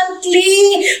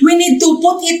constantly. We need to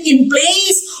put it in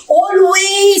place.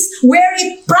 Always wear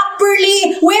it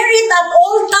properly. Wear it at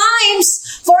all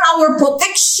times for our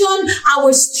protection,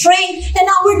 our strength, and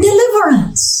our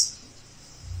deliverance.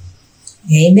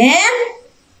 Amen?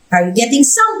 Are you getting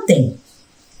something?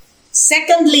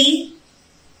 Secondly,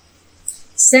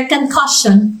 second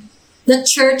caution, the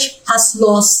church has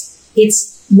lost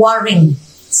its warring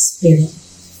spirit.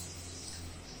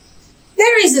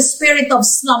 There is a spirit of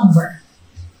slumber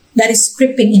that is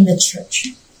creeping in the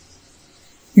church.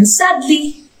 And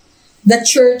sadly, the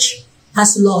church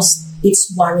has lost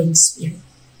its warring spirit.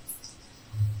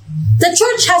 The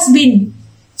church has been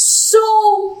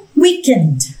so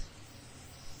weakened,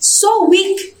 so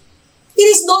weak, it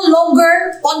is no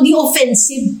longer on the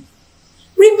offensive.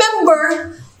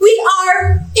 Remember, we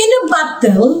are in a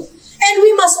battle and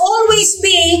we must always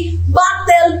be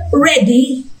battle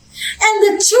ready. And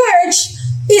the church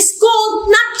is called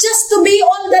not just to be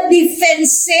on the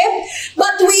defensive,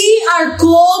 but we are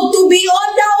called to be on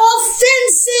the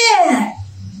offensive.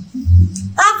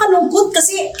 Kalungkot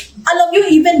kasi, alam nyo,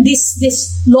 even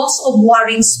this loss of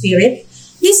warring spirit,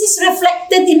 this is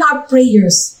reflected in our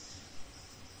prayers.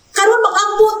 Karon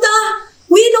mag-amputa,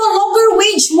 we no longer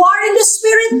wage war in the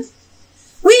spirit.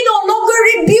 We no longer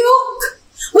rebuke.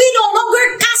 We no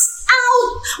longer cast out.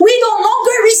 We no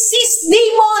longer resist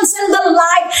demons and the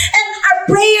like. And our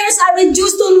prayers are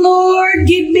reduced to, Lord,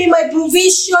 give me my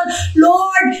provision.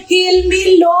 Lord, heal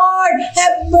me. Lord,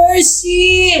 have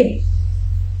mercy.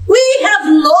 We have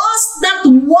lost that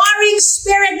warring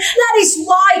spirit. That is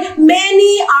why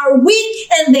many are weak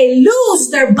and they lose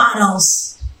their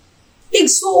battles.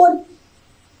 Igsoon,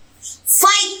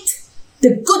 fight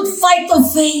the good fight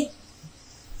of faith.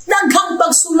 Daghang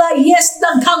pagsulay. Yes,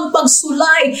 daghang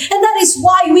pagsulay. And that is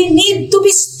why we need to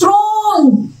be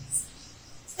strong.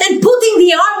 And putting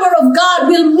the armor of God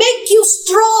will make you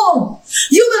strong.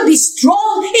 You will be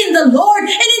strong in the Lord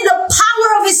and in the power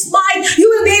of His might. You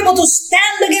will be able to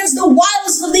stand against the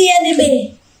wiles of the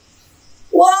enemy.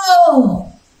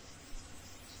 Whoa!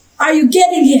 Are you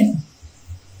getting it?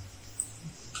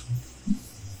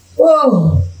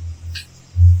 Whoa!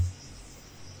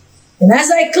 And as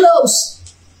I close,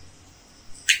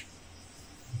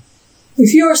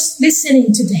 if you're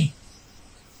listening today,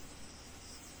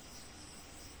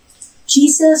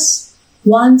 Jesus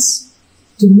wants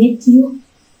to meet you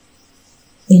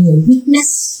in your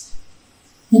weakness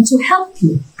and to help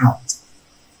you out.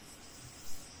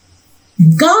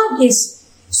 And God is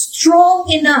strong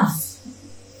enough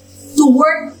to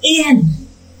work in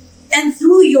and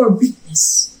through your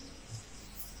weakness.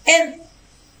 And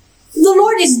the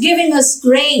Lord is giving us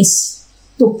grace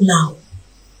to plow.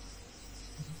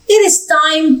 It is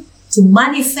time to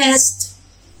manifest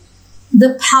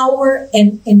the power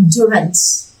and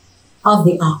endurance of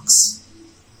the ox.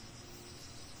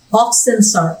 Oxen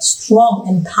are strong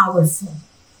and powerful.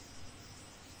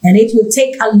 And it will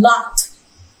take a lot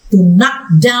to knock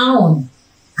down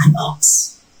an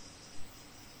ox.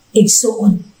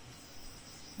 Igsoon,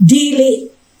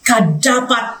 dili ka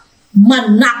dapat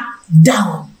man-knock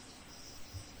down.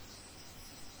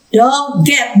 Don't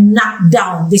get knocked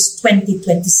down this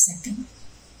 2022.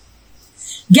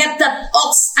 Get that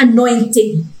ox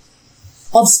anointing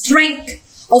of strength,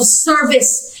 of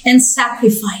service, and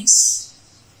sacrifice.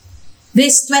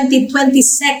 This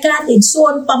 2022,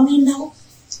 igsoon paminaw.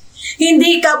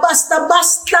 Hindi ka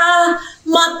basta-basta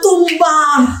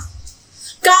matumba.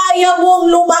 Kaya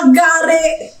mong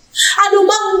lumagari.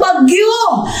 Anumang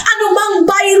bagyo, anumang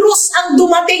virus ang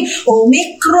dumating,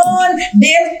 Omicron,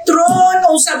 Deltron,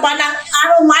 o sa panang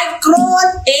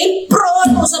Micron,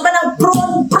 Apron, o sa panang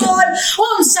Pron, o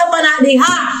sa panang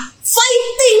diha,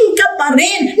 fighting ka pa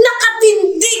rin,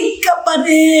 nakatindig ka pa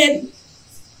rin.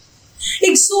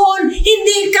 igsoon,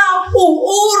 hindi ka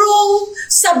uurong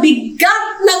sa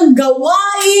bigat ng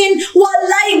gawain,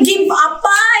 walay give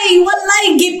upay,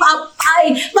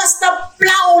 basta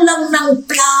plow lang ng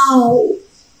plow.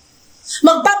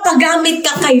 Magpapagamit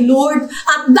ka kay Lord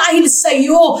at dahil sa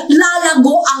iyo,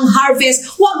 lalago ang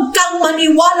harvest. Huwag kang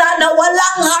maniwala na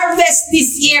walang harvest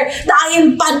this year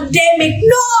dahil pandemic.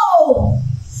 No!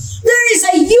 There is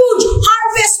a huge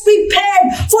harvest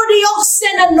prepared for the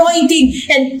oxen anointing,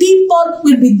 and people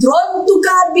will be drawn to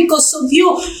God because of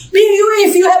you.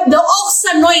 If you have the ox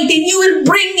anointing, you will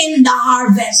bring in the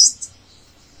harvest.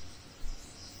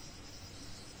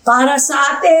 Para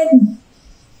sa atin,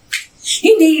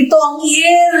 hindi ito ang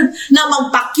year na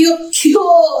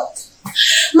magpa-cute-cute,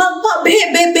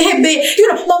 magpa-bebe-bebe,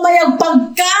 mamayang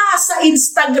pagka sa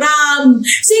Instagram.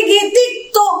 Sige,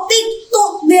 TikTok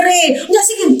dire.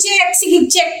 Sige,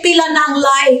 check, pila ng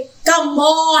like. Come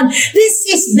on. This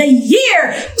is the year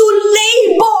to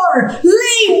labor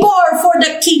for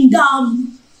the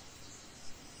kingdom.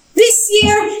 This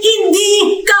year,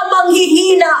 hindi ka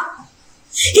manghihina.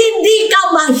 Hindi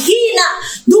ka mahina.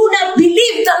 Do not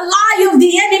believe the lie of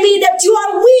the enemy that you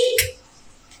are weak.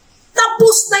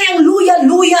 Tapos na yung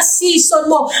luya-luya season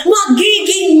mo.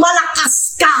 Magiging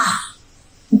malakas ka.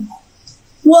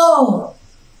 Whoa.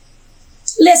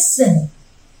 Listen.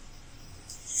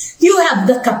 You have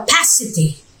the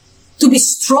capacity to be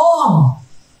strong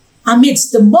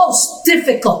amidst the most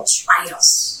difficult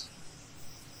trials.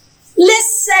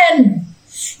 Listen.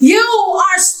 You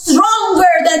are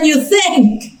stronger than you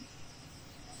think.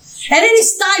 And it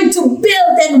is time to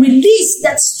build and release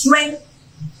that strength.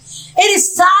 It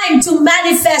is time to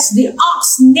manifest the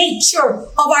ox nature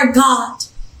of our God.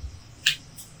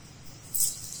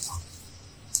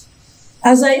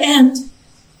 As I end,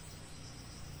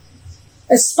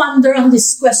 let's ponder on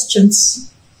these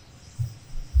questions.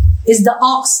 Is the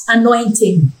ox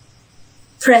anointing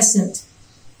present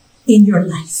in your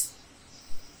life?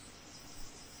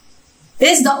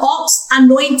 Is the ox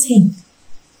anointing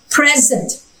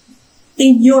present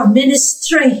in your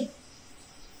ministry?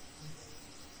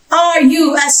 Are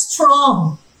you as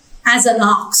strong as an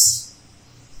ox?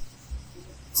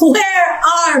 Where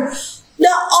are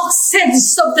the oxen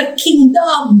of the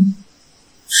kingdom?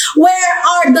 Where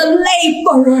are the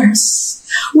laborers?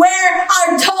 Where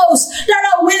are those that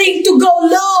are willing to go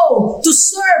low, to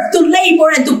serve, to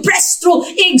labor, and to press through?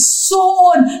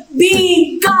 Igsoon,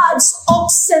 be God's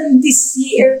oxen this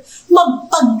year.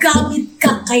 Magpagamit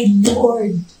ka kay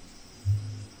Lord.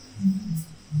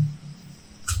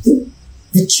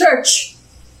 The church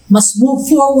must move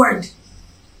forward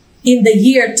in the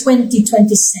year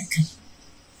 2022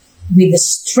 with the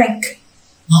strength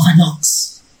of an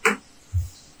ox.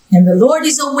 And the Lord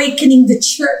is awakening the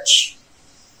church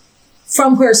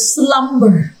from her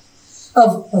slumber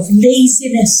of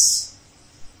laziness,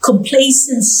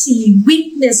 complacency,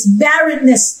 weakness,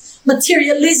 barrenness,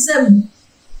 materialism.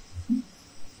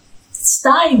 It's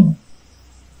time.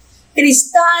 It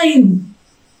is time.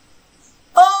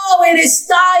 Oh, it is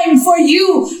time for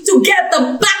you to get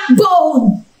the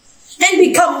backbone and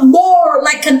become more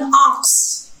like an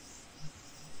ox.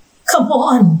 Come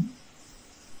on.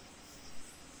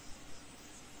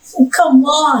 Come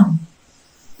on.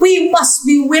 We must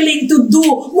be willing to do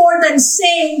more than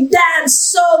sing, dance,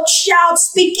 song, shout,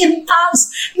 speak in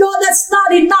tongues. No, that's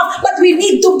not enough. But we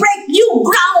need to break new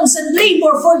grounds and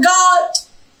labor for God.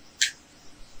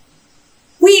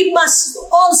 We must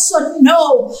also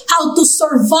know how to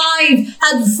survive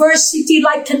adversity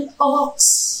like an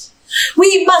ox.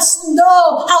 We must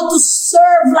know how to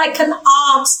serve like an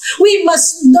ox. We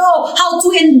must know how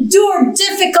to endure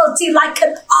difficulty like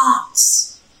an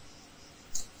ox.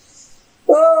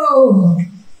 Oh,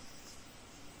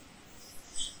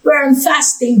 we're on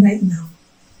fasting right now.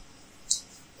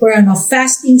 We're on a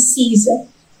fasting season.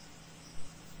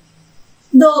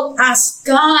 Don't ask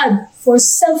God for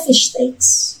selfish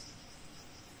things.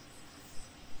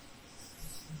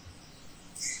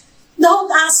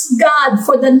 Don't ask God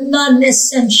for the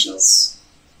non-essentials.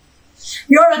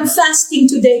 You're on fasting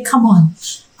today. Come on.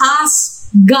 Ask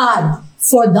God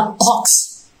for the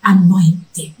ox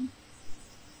anointing.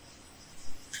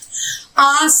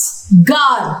 Ask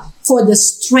God for the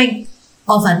strength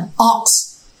of an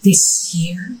ox this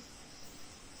year.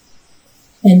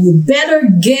 And you better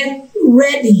get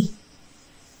ready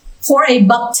for a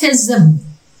baptism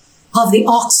of the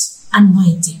ox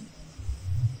anointing.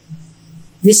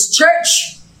 This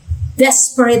church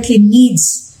desperately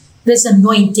needs this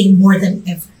anointing more than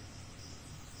ever.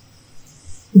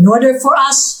 In order for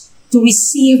us to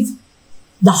receive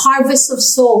the harvest of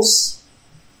souls,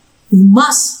 we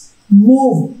must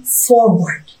move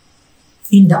forward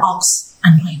in the ox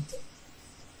anointing.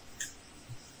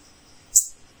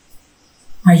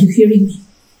 Are you hearing me?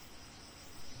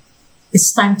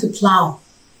 It's time to plow.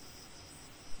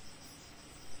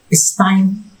 It's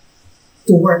time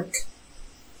to work.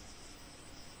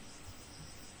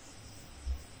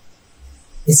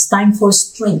 It's time for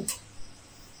strength.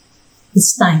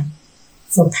 It's time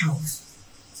for power.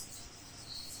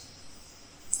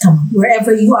 Come on,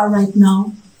 wherever you are right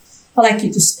now, I'd like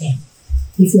you to stand.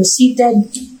 If you're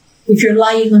seated, if you're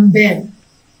lying on bed,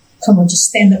 come on, just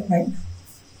stand up right now.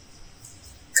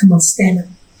 Come on, stand up.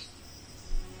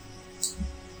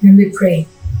 And we pray.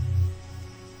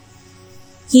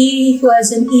 He who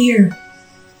has an ear,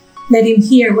 let him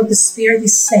hear what the Spirit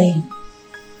is saying.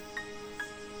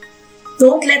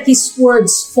 Don't let these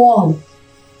words fall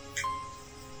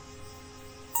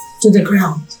to the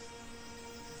ground.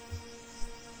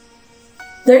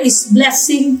 There is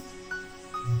blessing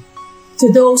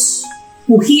to those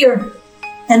who hear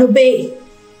and obey.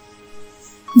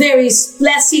 There is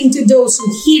blessing to those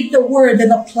who heed the word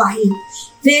and apply it.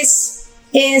 This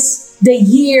is the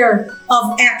year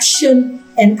of action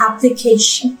and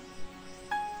application.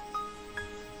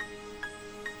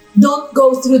 Don't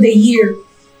go through the year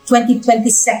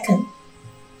 2022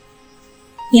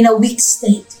 in a weak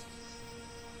state.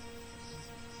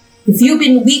 If you've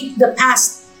been weak the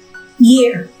past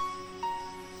year,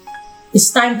 it's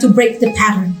time to break the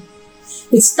pattern.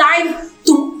 It's time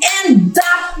to end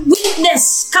that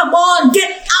weakness. Come on,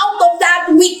 get out of that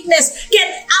weakness.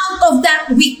 Get out of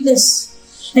that weakness.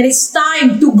 And it's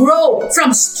time to grow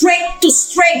from strength to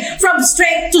strength, from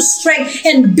strength to strength,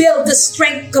 and build the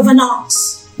strength of an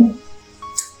ox.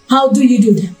 How do you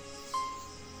do that?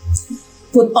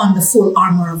 Put on the full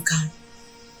armor of God.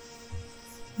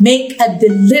 Make a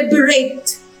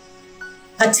deliberate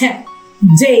attempt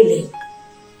daily.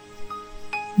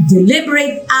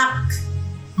 Deliberate act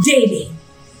daily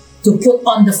to put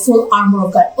on the full armor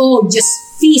of God. Oh, just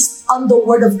feast on the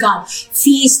Word of God.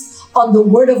 Feast on the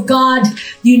Word of God.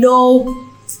 You know,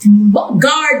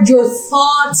 guard your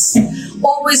thoughts.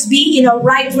 Always be in a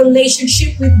right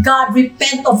relationship with God.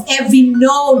 Repent of every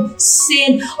known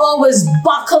sin. Always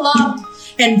buckle up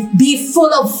and be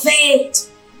full of faith.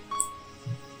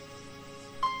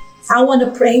 I want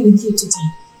to pray with you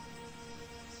today.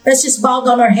 Let's just bow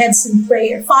down our heads in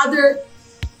prayer. Father,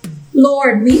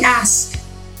 Lord, we ask,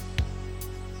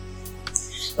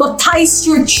 baptize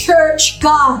your church,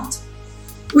 God,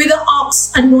 with the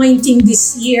ox anointing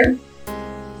this year.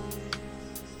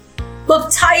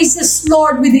 Baptize us,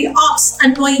 Lord, with the ox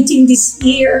anointing this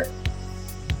year.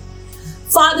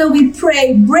 Father, we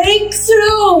pray, break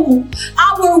through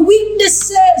our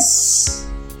weaknesses.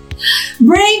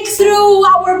 Break through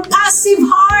our passive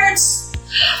hearts,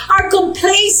 our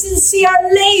complacency,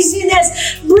 our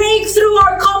laziness. Break through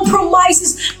our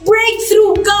compromises. Break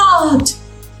through, God.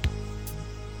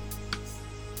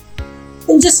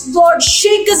 And just, Lord,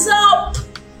 shake us up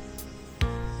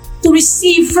to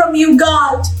receive from you,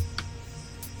 God.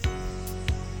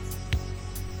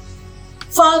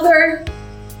 Father,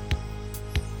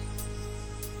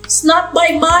 it's not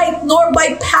by might nor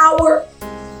by power,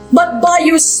 but by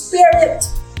your Spirit.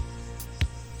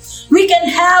 We can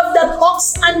have that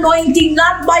ox anointing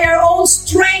not by our own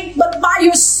strength, but by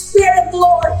your Spirit,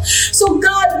 Lord. So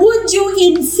God, would you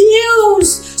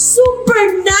infuse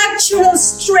supernatural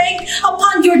strength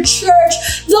upon your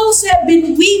church? Those who have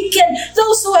been weakened,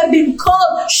 those who have been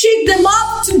called, shake them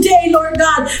up today, Lord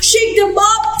God. Shake them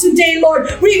up today, Lord.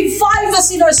 Revive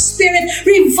us in our spirit.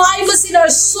 Revive us in our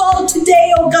soul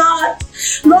today, oh God.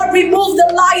 Lord, remove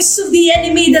the lies of the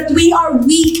enemy that we are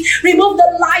weak. Remove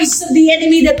the lies of the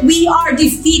enemy that we are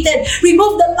defeated.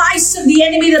 Remove the lies of the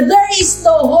enemy that there is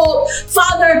no hope.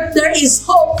 Father, there is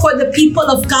hope for the people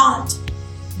of God.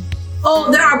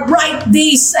 Oh, there are bright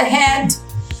days ahead.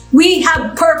 We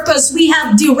have purpose. We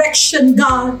have direction,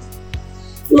 God.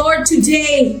 Lord,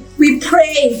 today we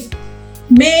pray,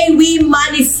 may we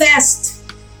manifest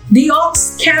the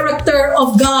ox character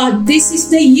of God. This is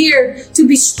the year to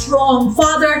be strong.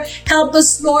 Father, help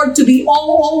us, Lord, to be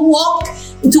walk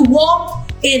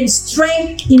in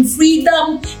strength, in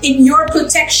freedom, in your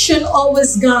protection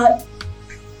always, God.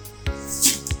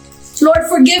 Lord,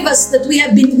 forgive us that we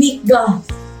have been weak, God.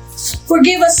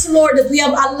 Forgive us, Lord, that we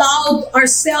have allowed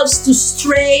ourselves to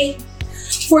stray.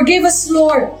 Forgive us,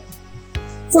 Lord.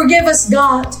 Forgive us,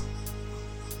 God.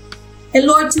 And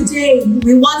Lord, today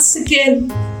we once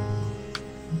again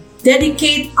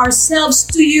dedicate ourselves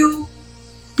to you.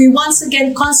 We once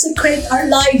again consecrate our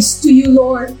lives to you,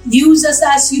 Lord. Use us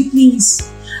as you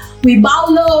please. We bow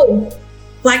low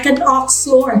like an ox,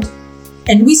 Lord,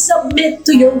 and we submit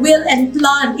to your will and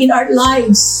plan in our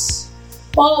lives.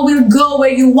 Oh, we'll go where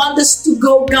you want us to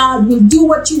go, God. We'll do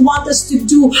what you want us to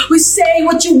do. We say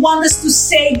what you want us to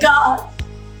say, God.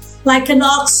 Like an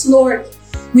ox, Lord,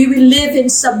 we will live in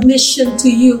submission to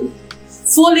you,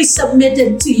 fully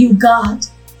submitted to you, God.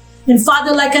 And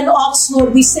Father, like an ox,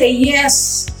 Lord, we say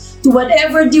yes to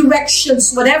whatever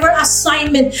directions, whatever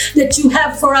assignment that you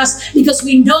have for us, because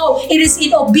we know it is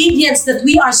in obedience that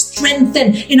we are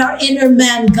strengthened in our inner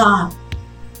man, God.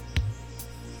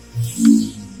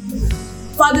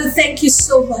 Father, thank you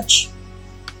so much.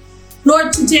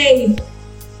 Lord, today,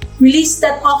 release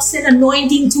that oxen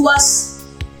anointing to us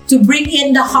to bring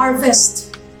in the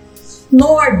harvest.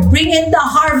 Lord, bring in the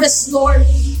harvest, Lord.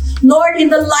 Lord, in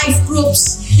the life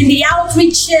groups, in the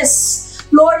outreaches,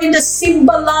 Lord, in the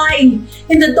Simba line,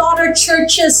 in the daughter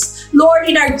churches, Lord,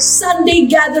 in our Sunday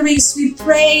gatherings, we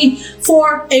pray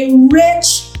for a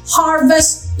rich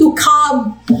harvest to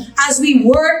come as we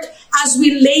work, as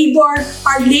we labor.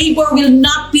 Our labor will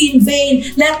not be in vain.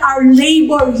 Let our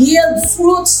labor yield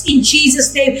fruits in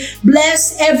Jesus' name.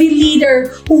 Bless every leader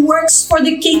who works for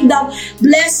the kingdom.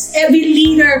 Bless every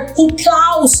leader who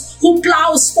plows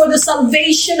for the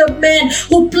salvation of men,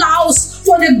 who plows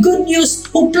for the good news,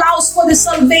 who plows for the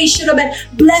salvation of men.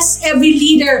 Bless every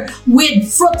leader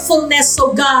with fruitfulness,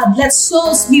 oh God. Let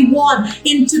souls be won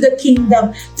into the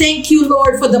kingdom. Thank you,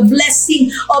 Lord, for the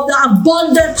blessing of the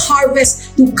abundant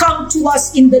harvest to come to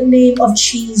us in the name of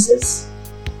Jesus.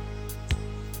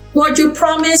 Lord, your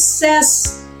promise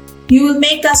says you will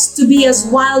make us to be as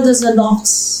wild as an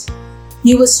ox.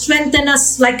 You will strengthen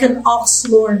us like an ox,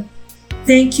 Lord.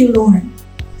 Thank you, Lord.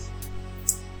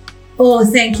 Oh,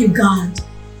 thank you, God.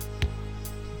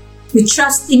 We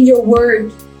trust in your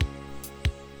word.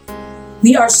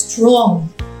 We are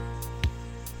strong.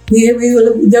 We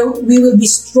will be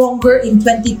stronger in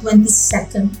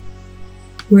 2022.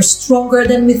 We're stronger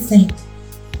than we think.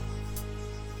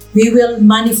 We will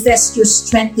manifest your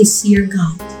strength this year,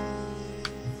 God.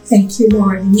 Thank you,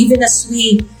 Lord. And even as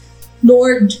we,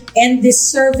 Lord, end this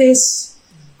service,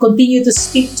 continue to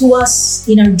speak to us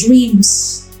in our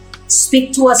dreams.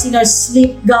 Speak to us in our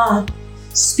sleep, God.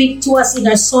 Speak to us in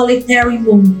our solitary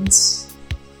moments.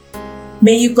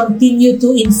 May you continue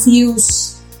to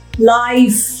infuse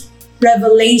life,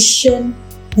 revelation,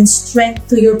 and strength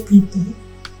to your people.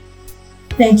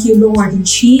 Thank you, Lord. In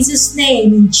Jesus'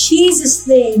 name,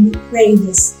 we pray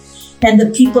this. And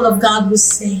the people of God will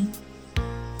say,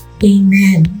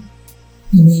 Amen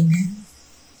and amen.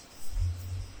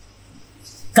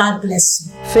 God bless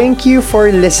you. Thank you for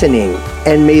listening,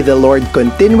 and may the Lord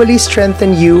continually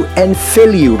strengthen you and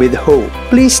fill you with hope.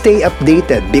 Please stay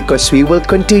updated because we will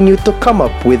continue to come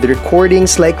up with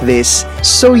recordings like this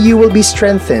so you will be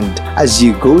strengthened as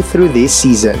you go through this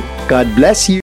season. God bless you.